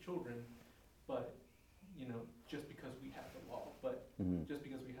 teach the children. But, you know, just because we have the law, just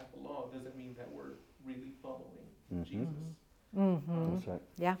because we have the law doesn't mean that we're really following Jesus. That's right.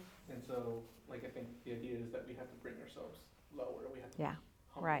 Yeah. And so, like, I think the idea is that we have to bring ourselves lower. We have to be humble.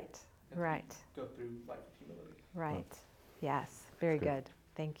 Right. and Right. go through life with humility. Right. Yes. Very That's good.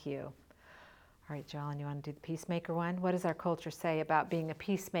 Thank you. All right, John, you want to do the peacemaker one? What does our culture say about being a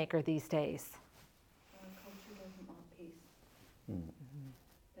peacemaker these days? Our culture doesn't want peace.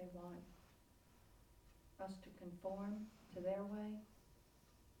 They want us to conform to their way.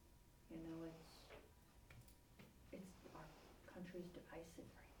 You know, our country's divisive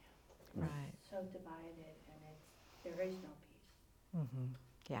right now. Right. So divided, and there is no peace.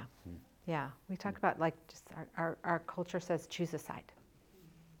 Yeah. Yeah. We talk about, like, just our culture says choose a side.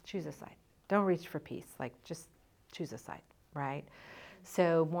 Choose a side. Don't reach for peace. Like, just choose a side, right?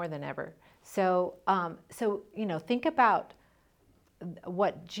 So more than ever. So, you know, think about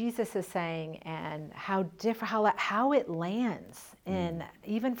what Jesus is saying and how different, how it lands. And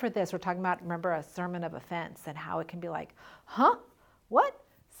even for this, we're talking about, remember, a sermon of offense and how it can be like, huh, what?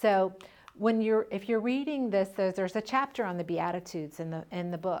 So if you're reading this, there's a chapter on the Beatitudes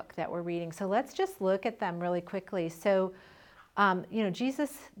in the book that we're reading. So let's just look at them really quickly. So,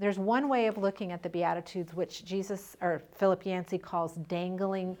 Jesus, there's one way of looking at the Beatitudes, which Philip Yancey calls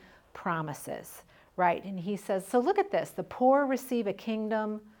dangling promises. Right, and he says, so look at this. The poor receive a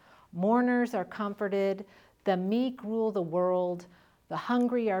kingdom, mourners are comforted, the meek rule the world, the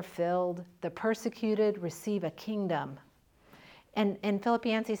hungry are filled, the persecuted receive a kingdom. And Philip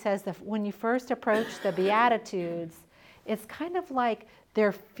Yancey says that when you first approach the Beatitudes, it's kind of like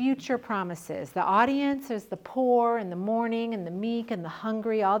their future promises. The audience is the poor and the mourning and the meek and the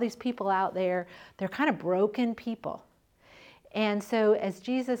hungry, all these people out there. They're kind of broken people. And so as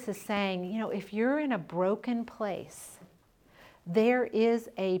Jesus is saying, if you're in a broken place, there is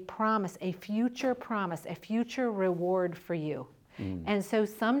a promise, a future reward for you. And so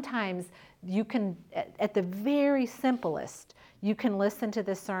sometimes you can, at the very simplest, you can listen to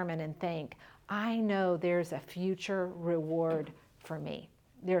this sermon and think, I know there's a future reward for me.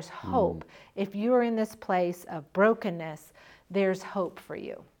 There's hope. If you're in this place of brokenness, there's hope for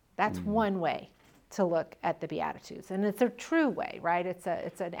you. That's one way to look at the Beatitudes. And it's a true way, right? It's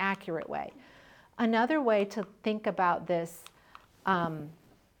an accurate way. Another way to think about this,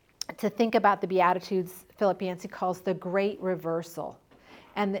 to think about the Beatitudes, Philip Yancey calls the great reversal.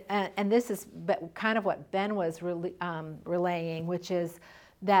 And this is kind of what Ben was relaying, which is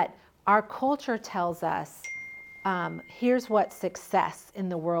that our culture tells us, here's what success in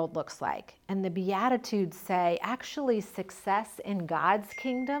the world looks like. And the Beatitudes say, actually, success in God's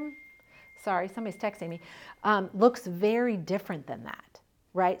kingdom, sorry, somebody's texting me, looks very different than that,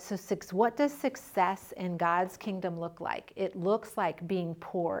 right? So what does success in God's kingdom look like? It looks like being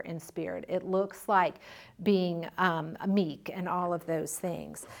poor in spirit. It looks like being meek and all of those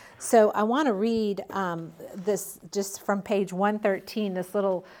things. So I want to read this just from page 113, this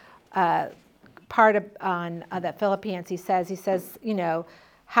little part that Philip Yancey says. He says,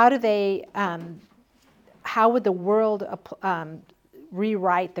 how would the world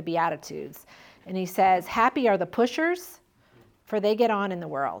rewrite the Beatitudes? And he says, happy are the pushers, for they get on in the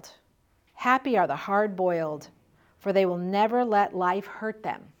world. Happy are the hard-boiled, for they will never let life hurt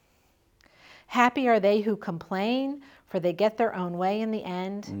them. Happy are they who complain, for they get their own way in the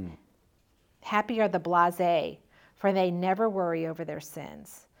end. Happy are the blasé, for they never worry over their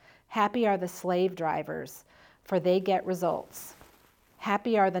sins. Happy are the slave drivers, for they get results.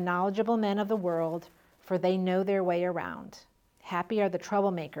 Happy are the knowledgeable men of the world, for they know their way around. Happy are the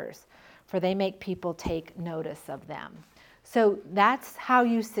troublemakers, for they make people take notice of them. So that's how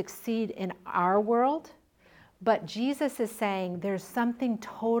you succeed in our world. But Jesus is saying there's something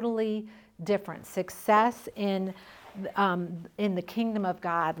totally different. Success in the kingdom of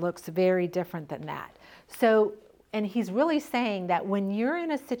God looks very different than that. So, and he's really saying that when you're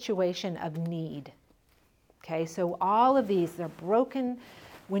in a situation of need, okay, so all of these, they're broken.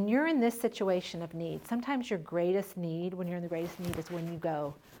 When you're in this situation of need, sometimes your greatest need, when you're in the greatest need, is when you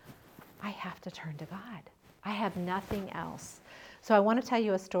go, I have to turn to God. I have nothing else. So I want to tell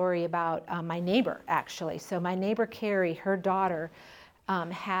you a story about my neighbor, actually. So my neighbor Carrie, her daughter,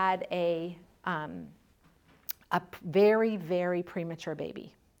 had a very, very premature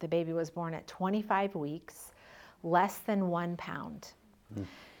baby. The baby was born at 25 weeks, less than 1 pound.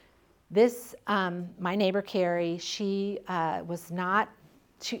 This, my neighbor Carrie, she was not,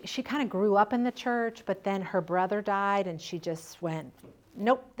 she kind of grew up in the church, but then her brother died and she just went,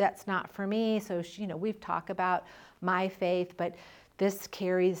 nope, that's not for me. So, we've talked about my faith, but this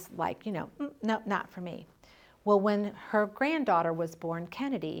Carrie's like, no, not for me. Well, when her granddaughter was born,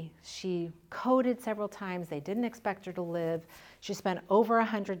 Kennedy, she coded several times. They didn't expect her to live. She spent over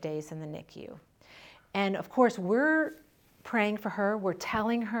 100 days in the NICU. And of course, we're praying for her. We're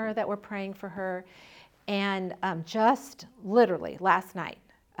telling her that we're praying for her. And just literally last night,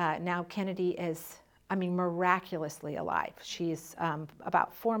 now Kennedy is, miraculously alive. She's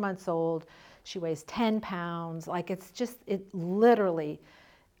about 4 months old. She weighs 10 pounds. Like, it literally,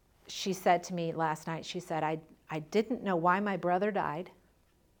 she said to me last night, she said, I didn't know why my brother died,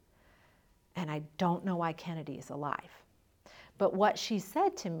 and I don't know why Kennedy is alive. But what she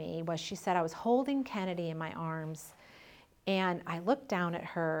said to me was, she said, I was holding Kennedy in my arms, and I looked down at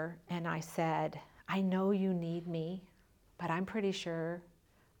her, and I said, I know you need me, but I'm pretty sure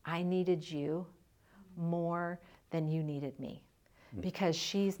I needed you more than you needed me. Because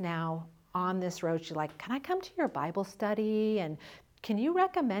she's now on this road. She's like, can I come to your Bible study? And can you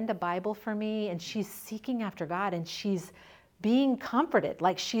recommend a Bible for me? And she's seeking after God, and she's being comforted,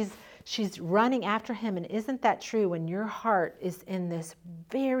 like she's running after him. And isn't that true? When your heart is in this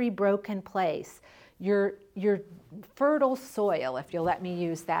very broken place, you're fertile soil, if you'll let me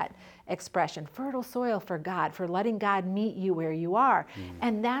use that expression, fertile soil for God, for letting God meet you where you are.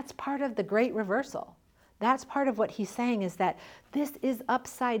 And that's part of the great reversal. That's part of what he's saying, is that this is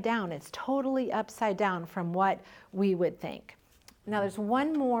upside down. It's totally upside down from what we would think. Now, there's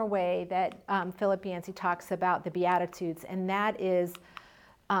one more way that Philip Yancey talks about the Beatitudes, and that is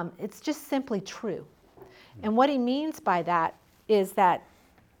it's just simply true. And what he means by that is that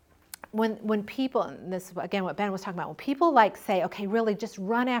when people, and this is again what Ben was talking about, when people like say, okay, really just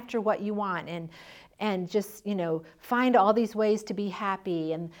run after what you want and just, find all these ways to be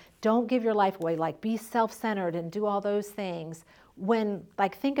happy and don't give your life away, like be self-centered and do all those things. When,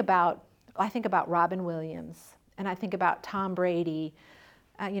 like, I think about Robin Williams and I think about Tom Brady.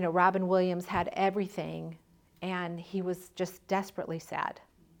 Robin Williams had everything and he was just desperately sad.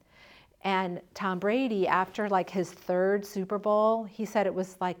 And Tom Brady, after like his third Super Bowl, he said it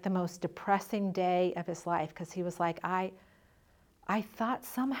was like the most depressing day of his life, because he was like, I thought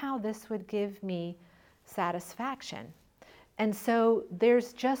somehow this would give me satisfaction. And so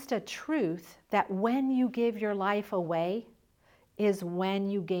there's just a truth that when you give your life away is when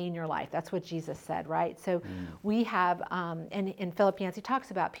you gain your life. That's what Jesus said, right? So we have, and Philip Yancey talks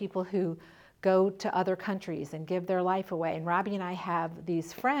about people who go to other countries and give their life away. And Robbie and I have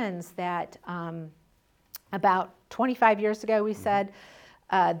these friends that about 25 years ago, we said,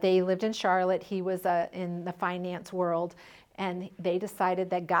 they lived in Charlotte. He was in the finance world, and they decided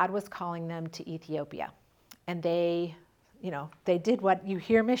that God was calling them to Ethiopia. And they did what you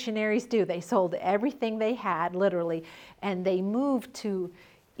hear missionaries do. They sold everything they had, literally, and they moved to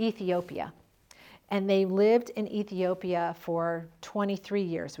Ethiopia. And they lived in Ethiopia for 23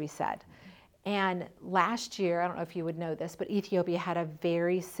 years, we said. And last year, I don't know if you would know this, but Ethiopia had a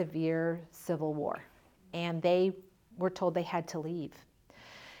very severe civil war. And they were told they had to leave.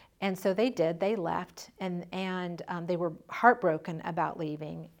 And so they did. They left, and they were heartbroken about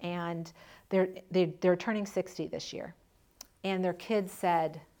leaving. And they're turning 60 this year. And their kids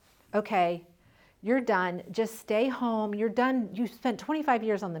said, okay, you're done. Just stay home. You're done. You spent 25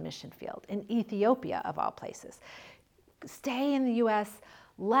 years on the mission field in Ethiopia, of all places. Stay in the U.S.,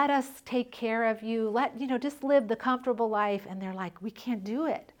 let us take care of you, just live the comfortable life. And they're like, we can't do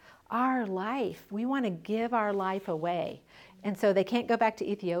it. Our life, we want to give our life away. And so they can't go back to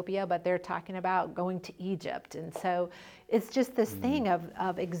Ethiopia, but they're talking about going to Egypt. And so it's just this thing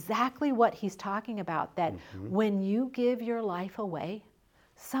of exactly what he's talking about, that when you give your life away,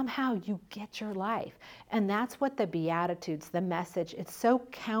 somehow you get your life. And that's what the Beatitudes, the message, it's so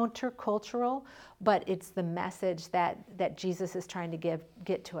countercultural, but it's the message that Jesus is trying to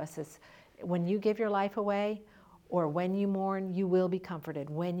get to us, is when you give your life away, or when you mourn, you will be comforted.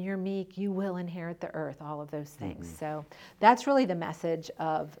 When you're meek, you will inherit the earth, all of those things. So that's really the message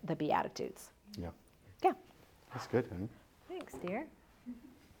of the Beatitudes. Yeah. Yeah. That's good, honey. Thanks, dear.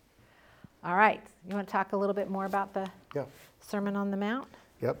 All right. You want to talk a little bit more about the Sermon on the Mount?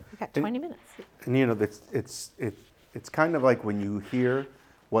 Yep. We've got 20 minutes. And it's kind of like when you hear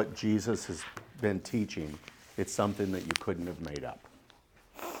what Jesus has been teaching, it's something that you couldn't have made up.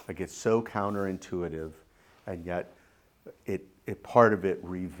 Like, it's so counterintuitive, and yet it part of it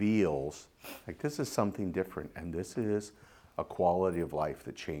reveals, like, this is something different, and this is a quality of life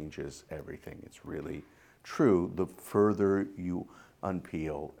that changes everything. It's really true the further you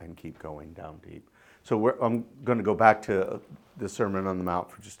unpeel and keep going down deep. So I'm going to go back to the Sermon on the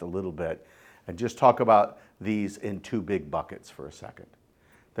Mount for just a little bit and just talk about these in two big buckets for a second.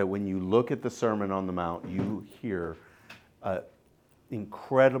 That when you look at the Sermon on the Mount, you hear an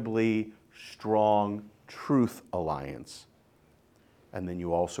incredibly strong truth alliance. And then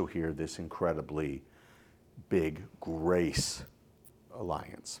you also hear this incredibly big grace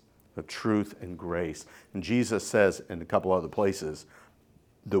alliance. The truth and grace. And Jesus says in a couple other places,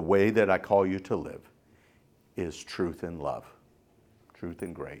 the way that I call you to live is truth and love, truth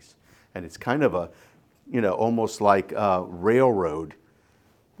and grace. And it's kind of a, almost like railroad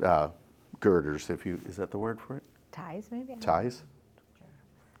girders, is that the word for it? Ties, maybe? Ties?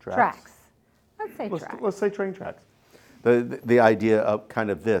 Tracks. Let's say tracks. Let's say train tracks. The idea of kind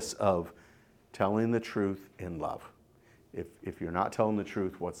of this, of telling the truth in love. If you're not telling the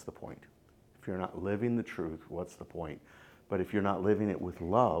truth, what's the point? If you're not living the truth, what's the point? But if you're not living it with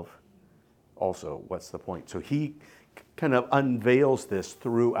love, also, what's the point? So he kind of unveils this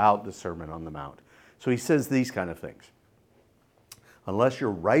throughout the Sermon on the Mount. So he says these kind of things. Unless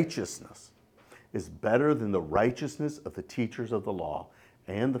your righteousness is better than the righteousness of the teachers of the law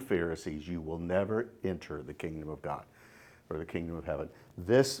and the Pharisees, you will never enter the kingdom of God. or the kingdom of heaven.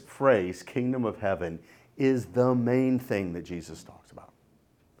 This phrase, kingdom of heaven, is the main thing that Jesus talks about.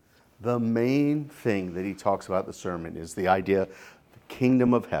 The main thing that he talks about in the sermon is the idea of the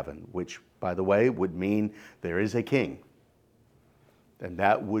kingdom of heaven, which, by the way, would mean there is a king. And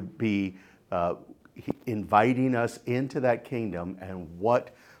that would be inviting us into that kingdom, and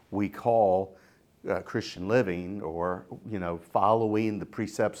what we call Christian living, or, following the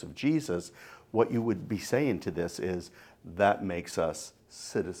precepts of Jesus. What you would be saying to this is that makes us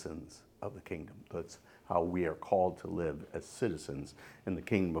citizens of the kingdom. That's how we are called to live as citizens in the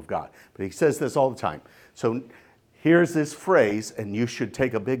kingdom of God. But he says this all the time. So here's this phrase, and you should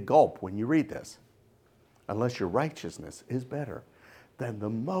take a big gulp when you read this. Unless your righteousness is better than the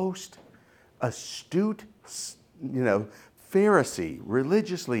most astute, Pharisee,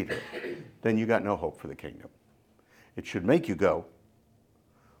 religious leader, then you got no hope for the kingdom. It should make you go,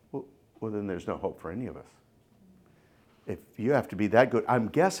 well, then there's no hope for any of us. If you have to be that good, I'm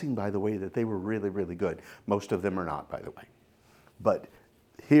guessing, by the way, that they were really, really good. Most of them are not, by the way. But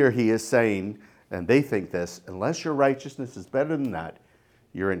here he is saying, and they think this, unless your righteousness is better than that,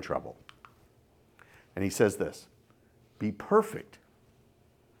 you're in trouble. And he says this, be perfect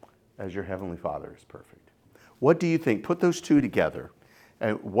as your heavenly Father is perfect. What do you think? Put those two together.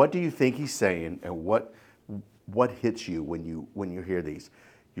 And what do you think he's saying, and what hits you when you hear these?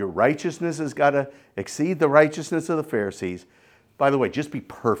 Your righteousness has got to exceed the righteousness of the Pharisees. By the way, just be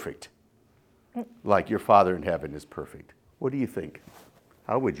perfect, like your Father in heaven is perfect. What do you think?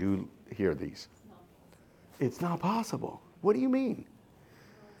 How would you hear these? It's not possible. What do you mean?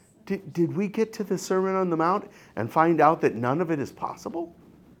 Did we get to the Sermon on the Mount and find out that none of it is possible?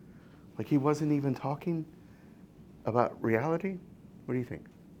 Like he wasn't even talking about reality? What do you think?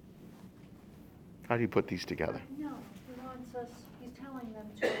 How do you put these together? No, he wants us, he's telling them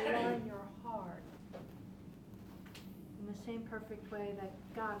to align your heart in the same perfect way that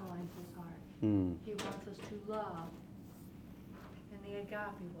God aligns his heart. He wants us to love in the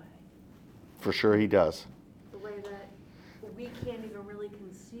agape way. For sure he does. The way that we can't even really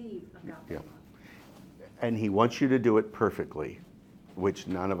conceive agape love. And he wants you to do it perfectly, which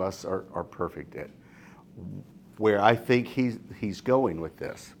none of us are perfect at. Where I think he's going with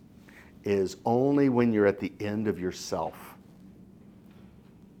this is only when you're at the end of yourself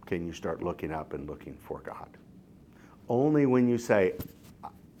can you start looking up and looking for God. Only when you say,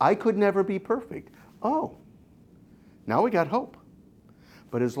 I could never be perfect. Oh, now we got hope.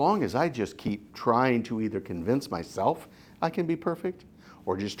 But as long as I just keep trying to either convince myself I can be perfect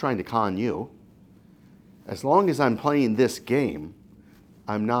or just trying to con you, as long as I'm playing this game,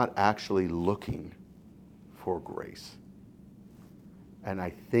 I'm not actually looking for grace. And I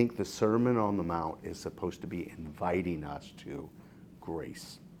think the Sermon on the Mount is supposed to be inviting us to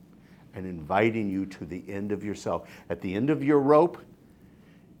grace and inviting you to the end of yourself. At the end of your rope,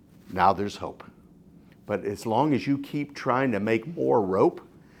 now there's hope. But as long as you keep trying to make more rope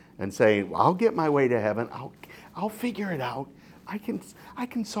and saying, well, I'll get my way to heaven, I'll figure it out, I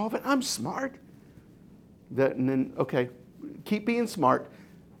can solve it, I'm smart. And then, okay, keep being smart.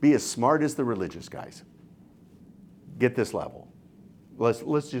 Be as smart as the religious guys. Get this level.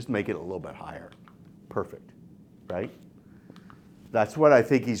 Let's just make it a little bit higher. Perfect, right? That's what I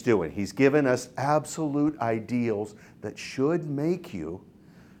think he's doing. He's given us absolute ideals that should make you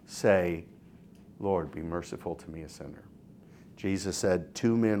say, Lord, be merciful to me, a sinner. Jesus said,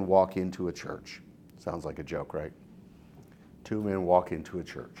 2 men walk into a church. Sounds like a joke, right? 2 men walk into a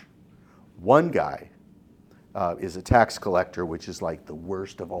church. One guy is a tax collector, which is like the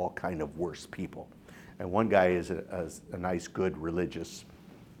worst of all kind of worst people. And one guy is a nice, good religious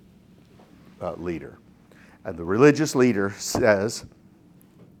leader. And the religious leader says,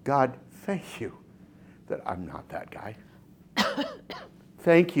 God, thank you that I'm not that guy.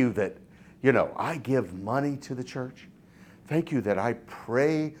 Thank you that, I give money to the church. Thank you that I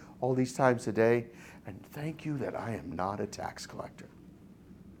pray all these times a day. And thank you that I am not a tax collector.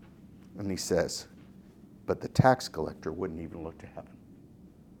 And he says, but the tax collector wouldn't even look to heaven.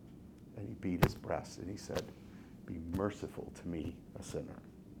 And he beat his breast and he said, be merciful to me, a sinner.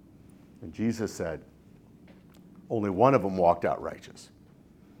 And Jesus said, only one of them walked out righteous.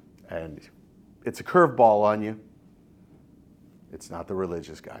 And it's a curveball on you. It's not the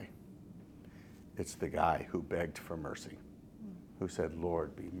religious guy. It's the guy who begged for mercy, who said,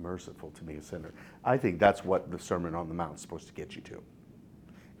 Lord, be merciful to me, a sinner. I think that's what the Sermon on the Mount is supposed to get you to.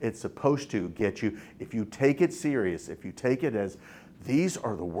 It's supposed to get you, if you take it serious, if you take it as, these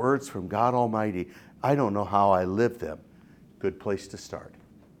are the words from God Almighty, I don't know how I live them. Good place to start,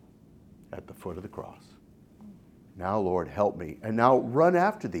 at the foot of the cross. Now, Lord, help me. And now run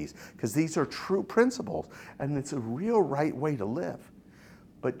after these, because these are true principles, and it's a real right way to live.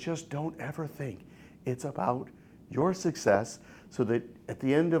 But just don't ever think it's about your success so that at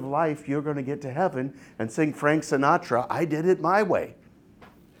the end of life, you're going to get to heaven and sing Frank Sinatra, I did it my way.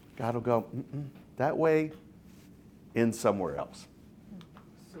 God will go, that way, in somewhere else.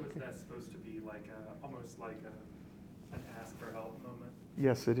 So is that supposed to be like almost like an ask for help moment?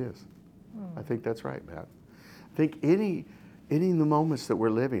 Yes, it is. I think that's right, Matt. I think any of the moments that we're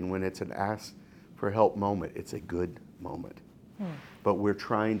living when it's an ask for help moment, it's a good moment. But we're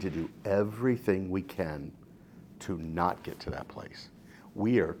trying to do everything we can to not get to that place.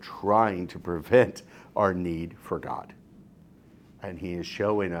 We are trying to prevent our need for God. And he is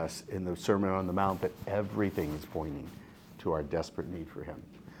showing us in the Sermon on the Mount that everything is pointing to our desperate need for him.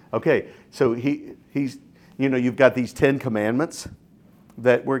 Okay, so he's, you've got these 10 commandments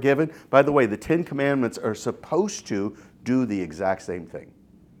that we're given. By the way, the 10 commandments are supposed to do the exact same thing.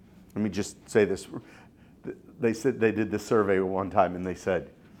 Let me just say this. They said they did this survey one time, and they said,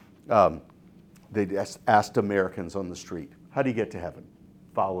 they just asked Americans on the street, how do you get to heaven?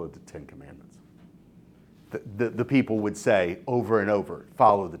 Follow the 10 commandments. The people would say over and over,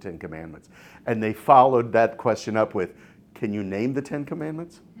 follow the 10 commandments. And they followed that question up with, can you name the 10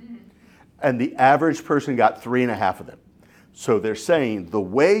 commandments? And the average person got 3.5 of them. So they're saying the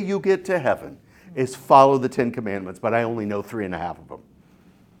way you get to heaven is follow the 10 commandments, but I only know 3.5 of them,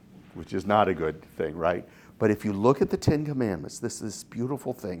 which is not a good thing, right? But if you look at the 10 commandments, this is this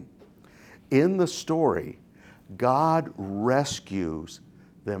beautiful thing. In the story, God rescues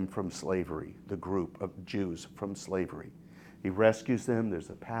them from slavery, the group of Jews from slavery. He rescues them. There's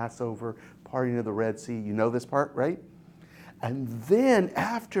a Passover, parting of the Red Sea. You know this part, right? And then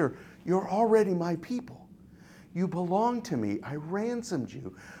after, you're already my people. You belong to me. I ransomed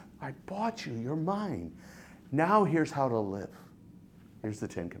you. I bought you. You're mine. Now here's how to live. Here's the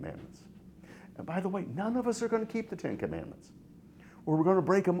 10 commandments. And by the way, none of us are going to keep the 10 commandments. Or we're going to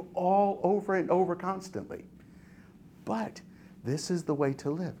break them all over and over constantly. But this is the way to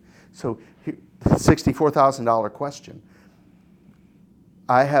live. So, $64,000 question.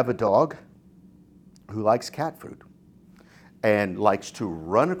 I have a dog who likes cat food and likes to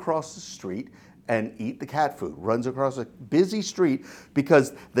run across the street and eat the cat food. Runs across a busy street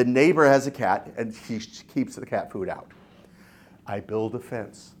because the neighbor has a cat and he keeps the cat food out. I build a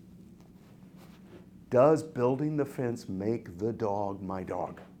fence. Does building the fence make the dog my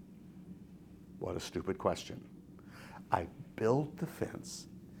dog? What a stupid question. I build the fence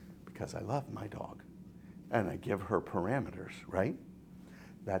because I love my dog and I give her parameters, right?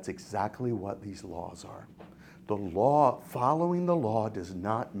 That's exactly what these laws are. The law, following the law does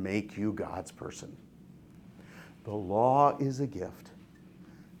not make you God's person. The law is a gift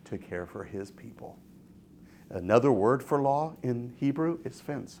to care for his people. Another word for law in Hebrew is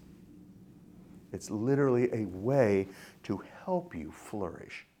fence. It's literally a way to help you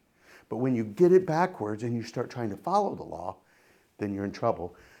flourish. But when you get it backwards and you start trying to follow the law, then you're in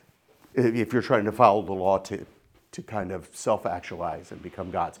trouble. If you're trying to follow the law to kind of self-actualize and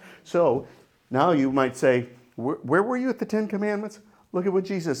become God's. So now you might say, where were you at the 10 Commandments? Look at what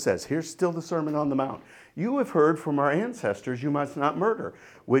Jesus says. Here's still the Sermon on the Mount. You have heard from our ancestors, you must not murder,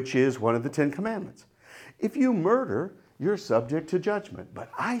 which is one of the 10 Commandments. If you murder, you're subject to judgment.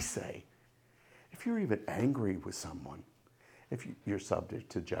 But I say, if you're even angry with someone, you're subject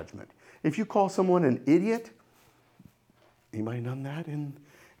to judgment. If you call someone an idiot, you might have done that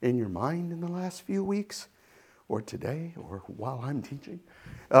in your mind in the last few weeks, or today, or while I'm teaching.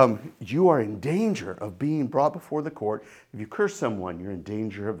 You are in danger of being brought before the court. If you curse someone, you're in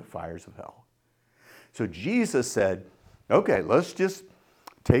danger of the fires of hell. So Jesus said, okay, let's just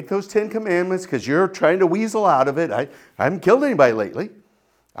take those 10 commandments because you're trying to weasel out of it. I haven't killed anybody lately.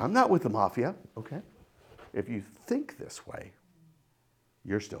 I'm not with the mafia. Okay. If you think this way,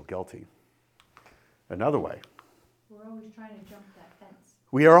 you're still guilty. Another way. We're always trying to jump that fence.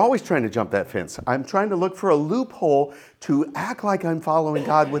 We are always trying to jump that fence. I'm trying to look for a loophole to act like I'm following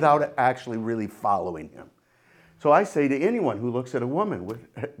God without actually really following him. So I say to anyone who looks at a woman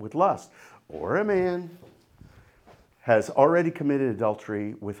with lust, or a man, has already committed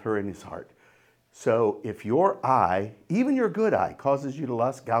adultery with her in his heart. So if your eye, even your good eye, causes you to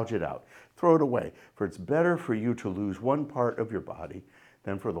lust, gouge it out. Throw it away. For it's better for you to lose one part of your body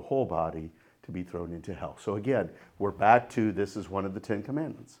than for the whole body to be thrown into hell. So again, we're back to this is one of the 10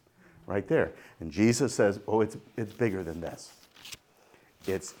 commandments right there. And Jesus says, oh, it's bigger than this.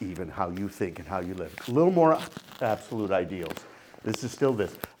 It's even how you think and how you live. A little more absolute ideals. This is still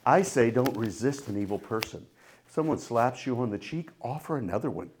this. I say don't resist an evil person. If someone slaps you on the cheek, offer another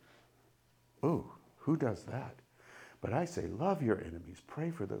one. Ooh, who does that? But I say, love your enemies, pray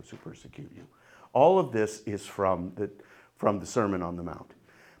for those who persecute you. All of this is from the Sermon on the Mount.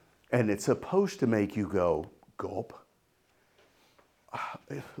 And it's supposed to make you go, gulp.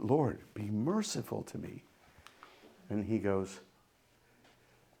 Lord, be merciful to me. And he goes,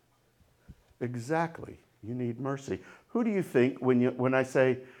 exactly, you need mercy. Who do you think, when I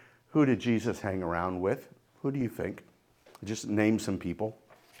say, who did Jesus hang around with? Who do you think? Just name some people.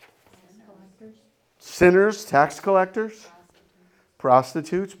 Sinners, tax collectors,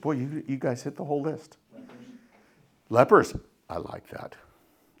 prostitutes. Boy, you guys hit the whole list. Lepers. I like that.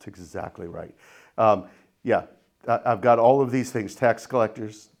 That's exactly right. Yeah, I've got all of these things. Tax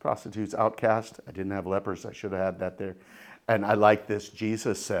collectors, prostitutes, outcasts. I didn't have lepers. I should have had that there. And I like this.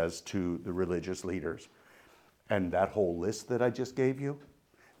 Jesus says to the religious leaders, and that whole list that I just gave you,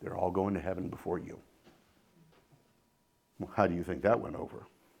 they're all going to heaven before you. Well, how do you think that went over?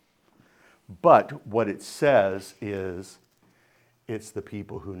 But what it says is it's the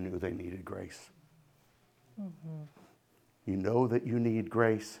people who knew they needed grace. Mm-hmm. You know that you need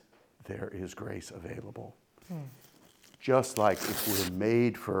grace, there is grace available. Just like if we're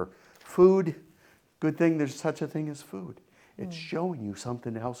made for food, good thing there's such a thing as food. It's showing you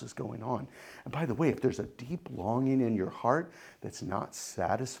something else is going on. And by the way, if there's a deep longing in your heart that's not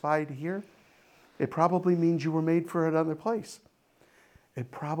satisfied here, it probably means you were made for another place. It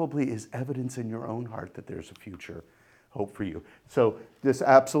probably is evidence in your own heart that there's a future hope for you. So this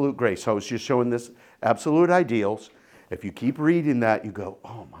absolute grace, I was just showing this absolute ideals. If you keep reading that, you go,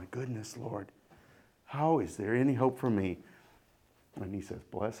 oh my goodness, Lord, how is there any hope for me? And he says,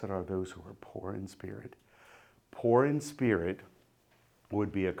 blessed are those who are poor in spirit. Poor in spirit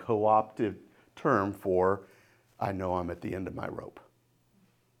would be a co-opted term for, I know I'm at the end of my rope.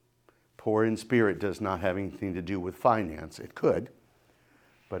 Poor in spirit does not have anything to do with finance. It could,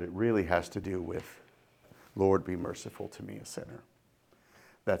 but it really has to do with, Lord, be merciful to me, a sinner.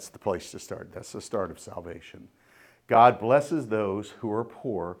 That's the place to start. That's the start of salvation. God blesses those who are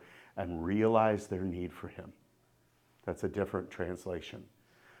poor and realize their need for him. That's a different translation.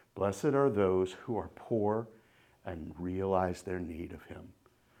 Blessed are those who are poor and realize their need of him,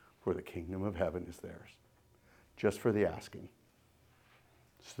 for the kingdom of heaven is theirs. Just for the asking.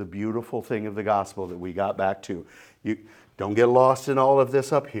 It's the beautiful thing of the gospel that we got back to. You don't get lost in all of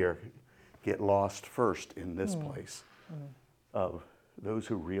this up here. Get lost first in this place of those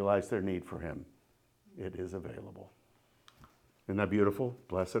who realize their need for him. It is available. Isn't that beautiful?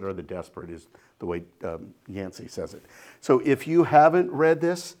 Blessed are the desperate is the way Yancey says it. So if you haven't read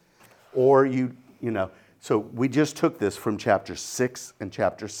this, or you know, so we just took this from chapter 6 and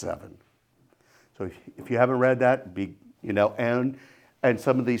chapter 7. So if you haven't read that, and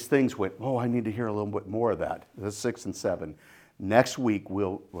some of these things went, oh, I need to hear a little bit more of that. That's 6 and 7. Next week,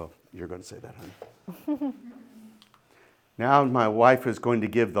 well, you're going to say that, honey. Now my wife is going to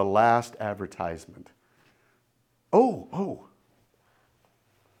give the last advertisement. Oh.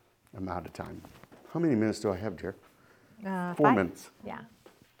 I'm out of time. How many minutes do I have, dear? 4 5 minutes. Yeah.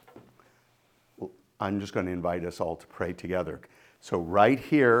 Well, I'm just going to invite us all to pray together. So right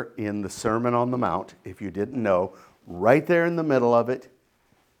here in the Sermon on the Mount, if you didn't know, right there in the middle of it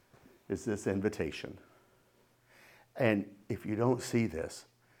is this invitation. And if you don't see this,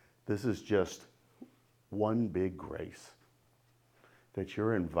 this is just one big grace that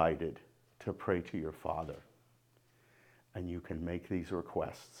you're invited to pray to your Father. And you can make these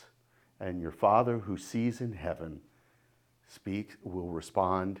requests. And your Father who sees in heaven will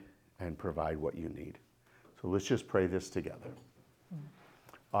respond and provide what you need. So let's just pray this together.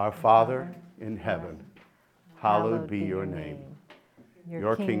 Our Father in heaven, hallowed be your name.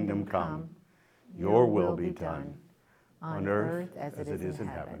 Your kingdom come. Your will be done on earth as it is in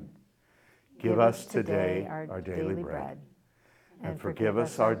heaven. Give us today our daily bread. And forgive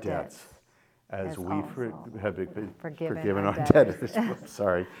us our debts as we have been forgiven our debtors.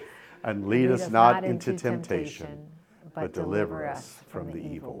 Sorry. And lead us not into temptation, but deliver us from the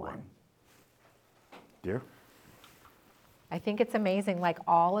evil one. Dear? I think it's amazing, like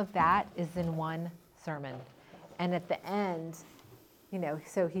all of that is in one sermon. And at the end,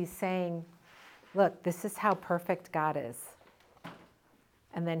 so he's saying, look, this is how perfect God is.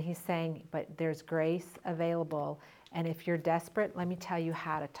 And then he's saying, but there's grace available. And if you're desperate, let me tell you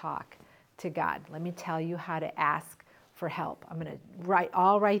how to talk to God. Let me tell you how to ask for help. I'm going to write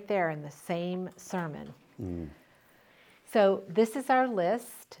all right there in the same sermon. So this is our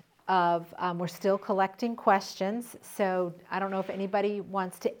list of, we're still collecting questions. So I don't know if anybody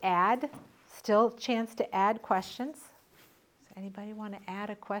wants to add, still a chance to add questions. Does anybody want to add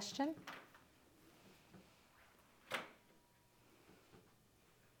a question?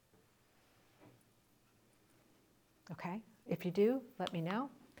 Okay? If you do, let me know.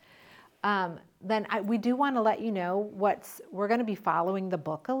 Then we do want to let you know we're going to be following the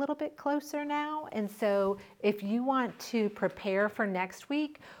book a little bit closer now. And so if you want to prepare for next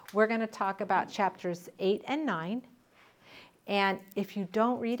week, we're going to talk about chapters 8 and 9. And if you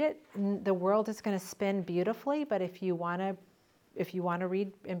don't read it, the world is going to spin beautifully. But if you want to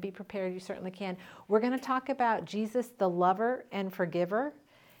read and be prepared, you certainly can. We're going to talk about Jesus, the lover and forgiver,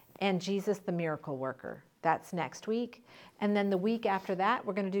 and Jesus, the miracle worker. That's next week. And then the week after that,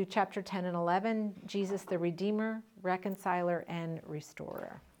 we're going to do chapter 10 and 11, Jesus, the redeemer, reconciler, and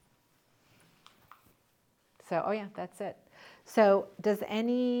restorer. So, oh yeah, that's it. So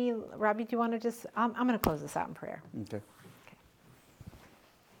Robbie, do you want to just, I'm going to close this out in prayer. Okay.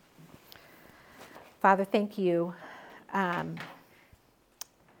 Father, thank you.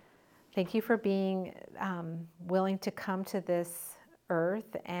 Thank you for being willing to come to this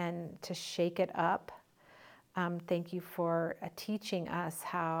earth and to shake it up. Thank you for teaching us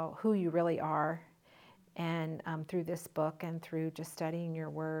who you really are, and through this book and through just studying your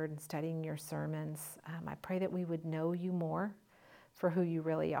word and studying your sermons. I pray that we would know you more for who you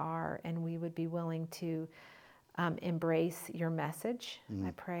really are, and we would be willing to embrace your message.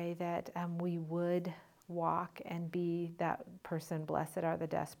 I pray that we would walk and be that person, blessed are the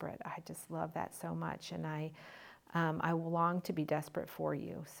desperate. I just love that so much, and I long to be desperate for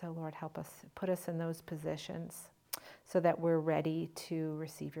you. So Lord, help us, put us in those positions so that we're ready to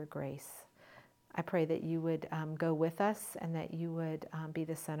receive your grace. I pray that you would go with us and that you would be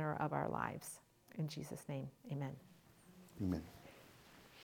the center of our lives. In Jesus' name, amen. Amen.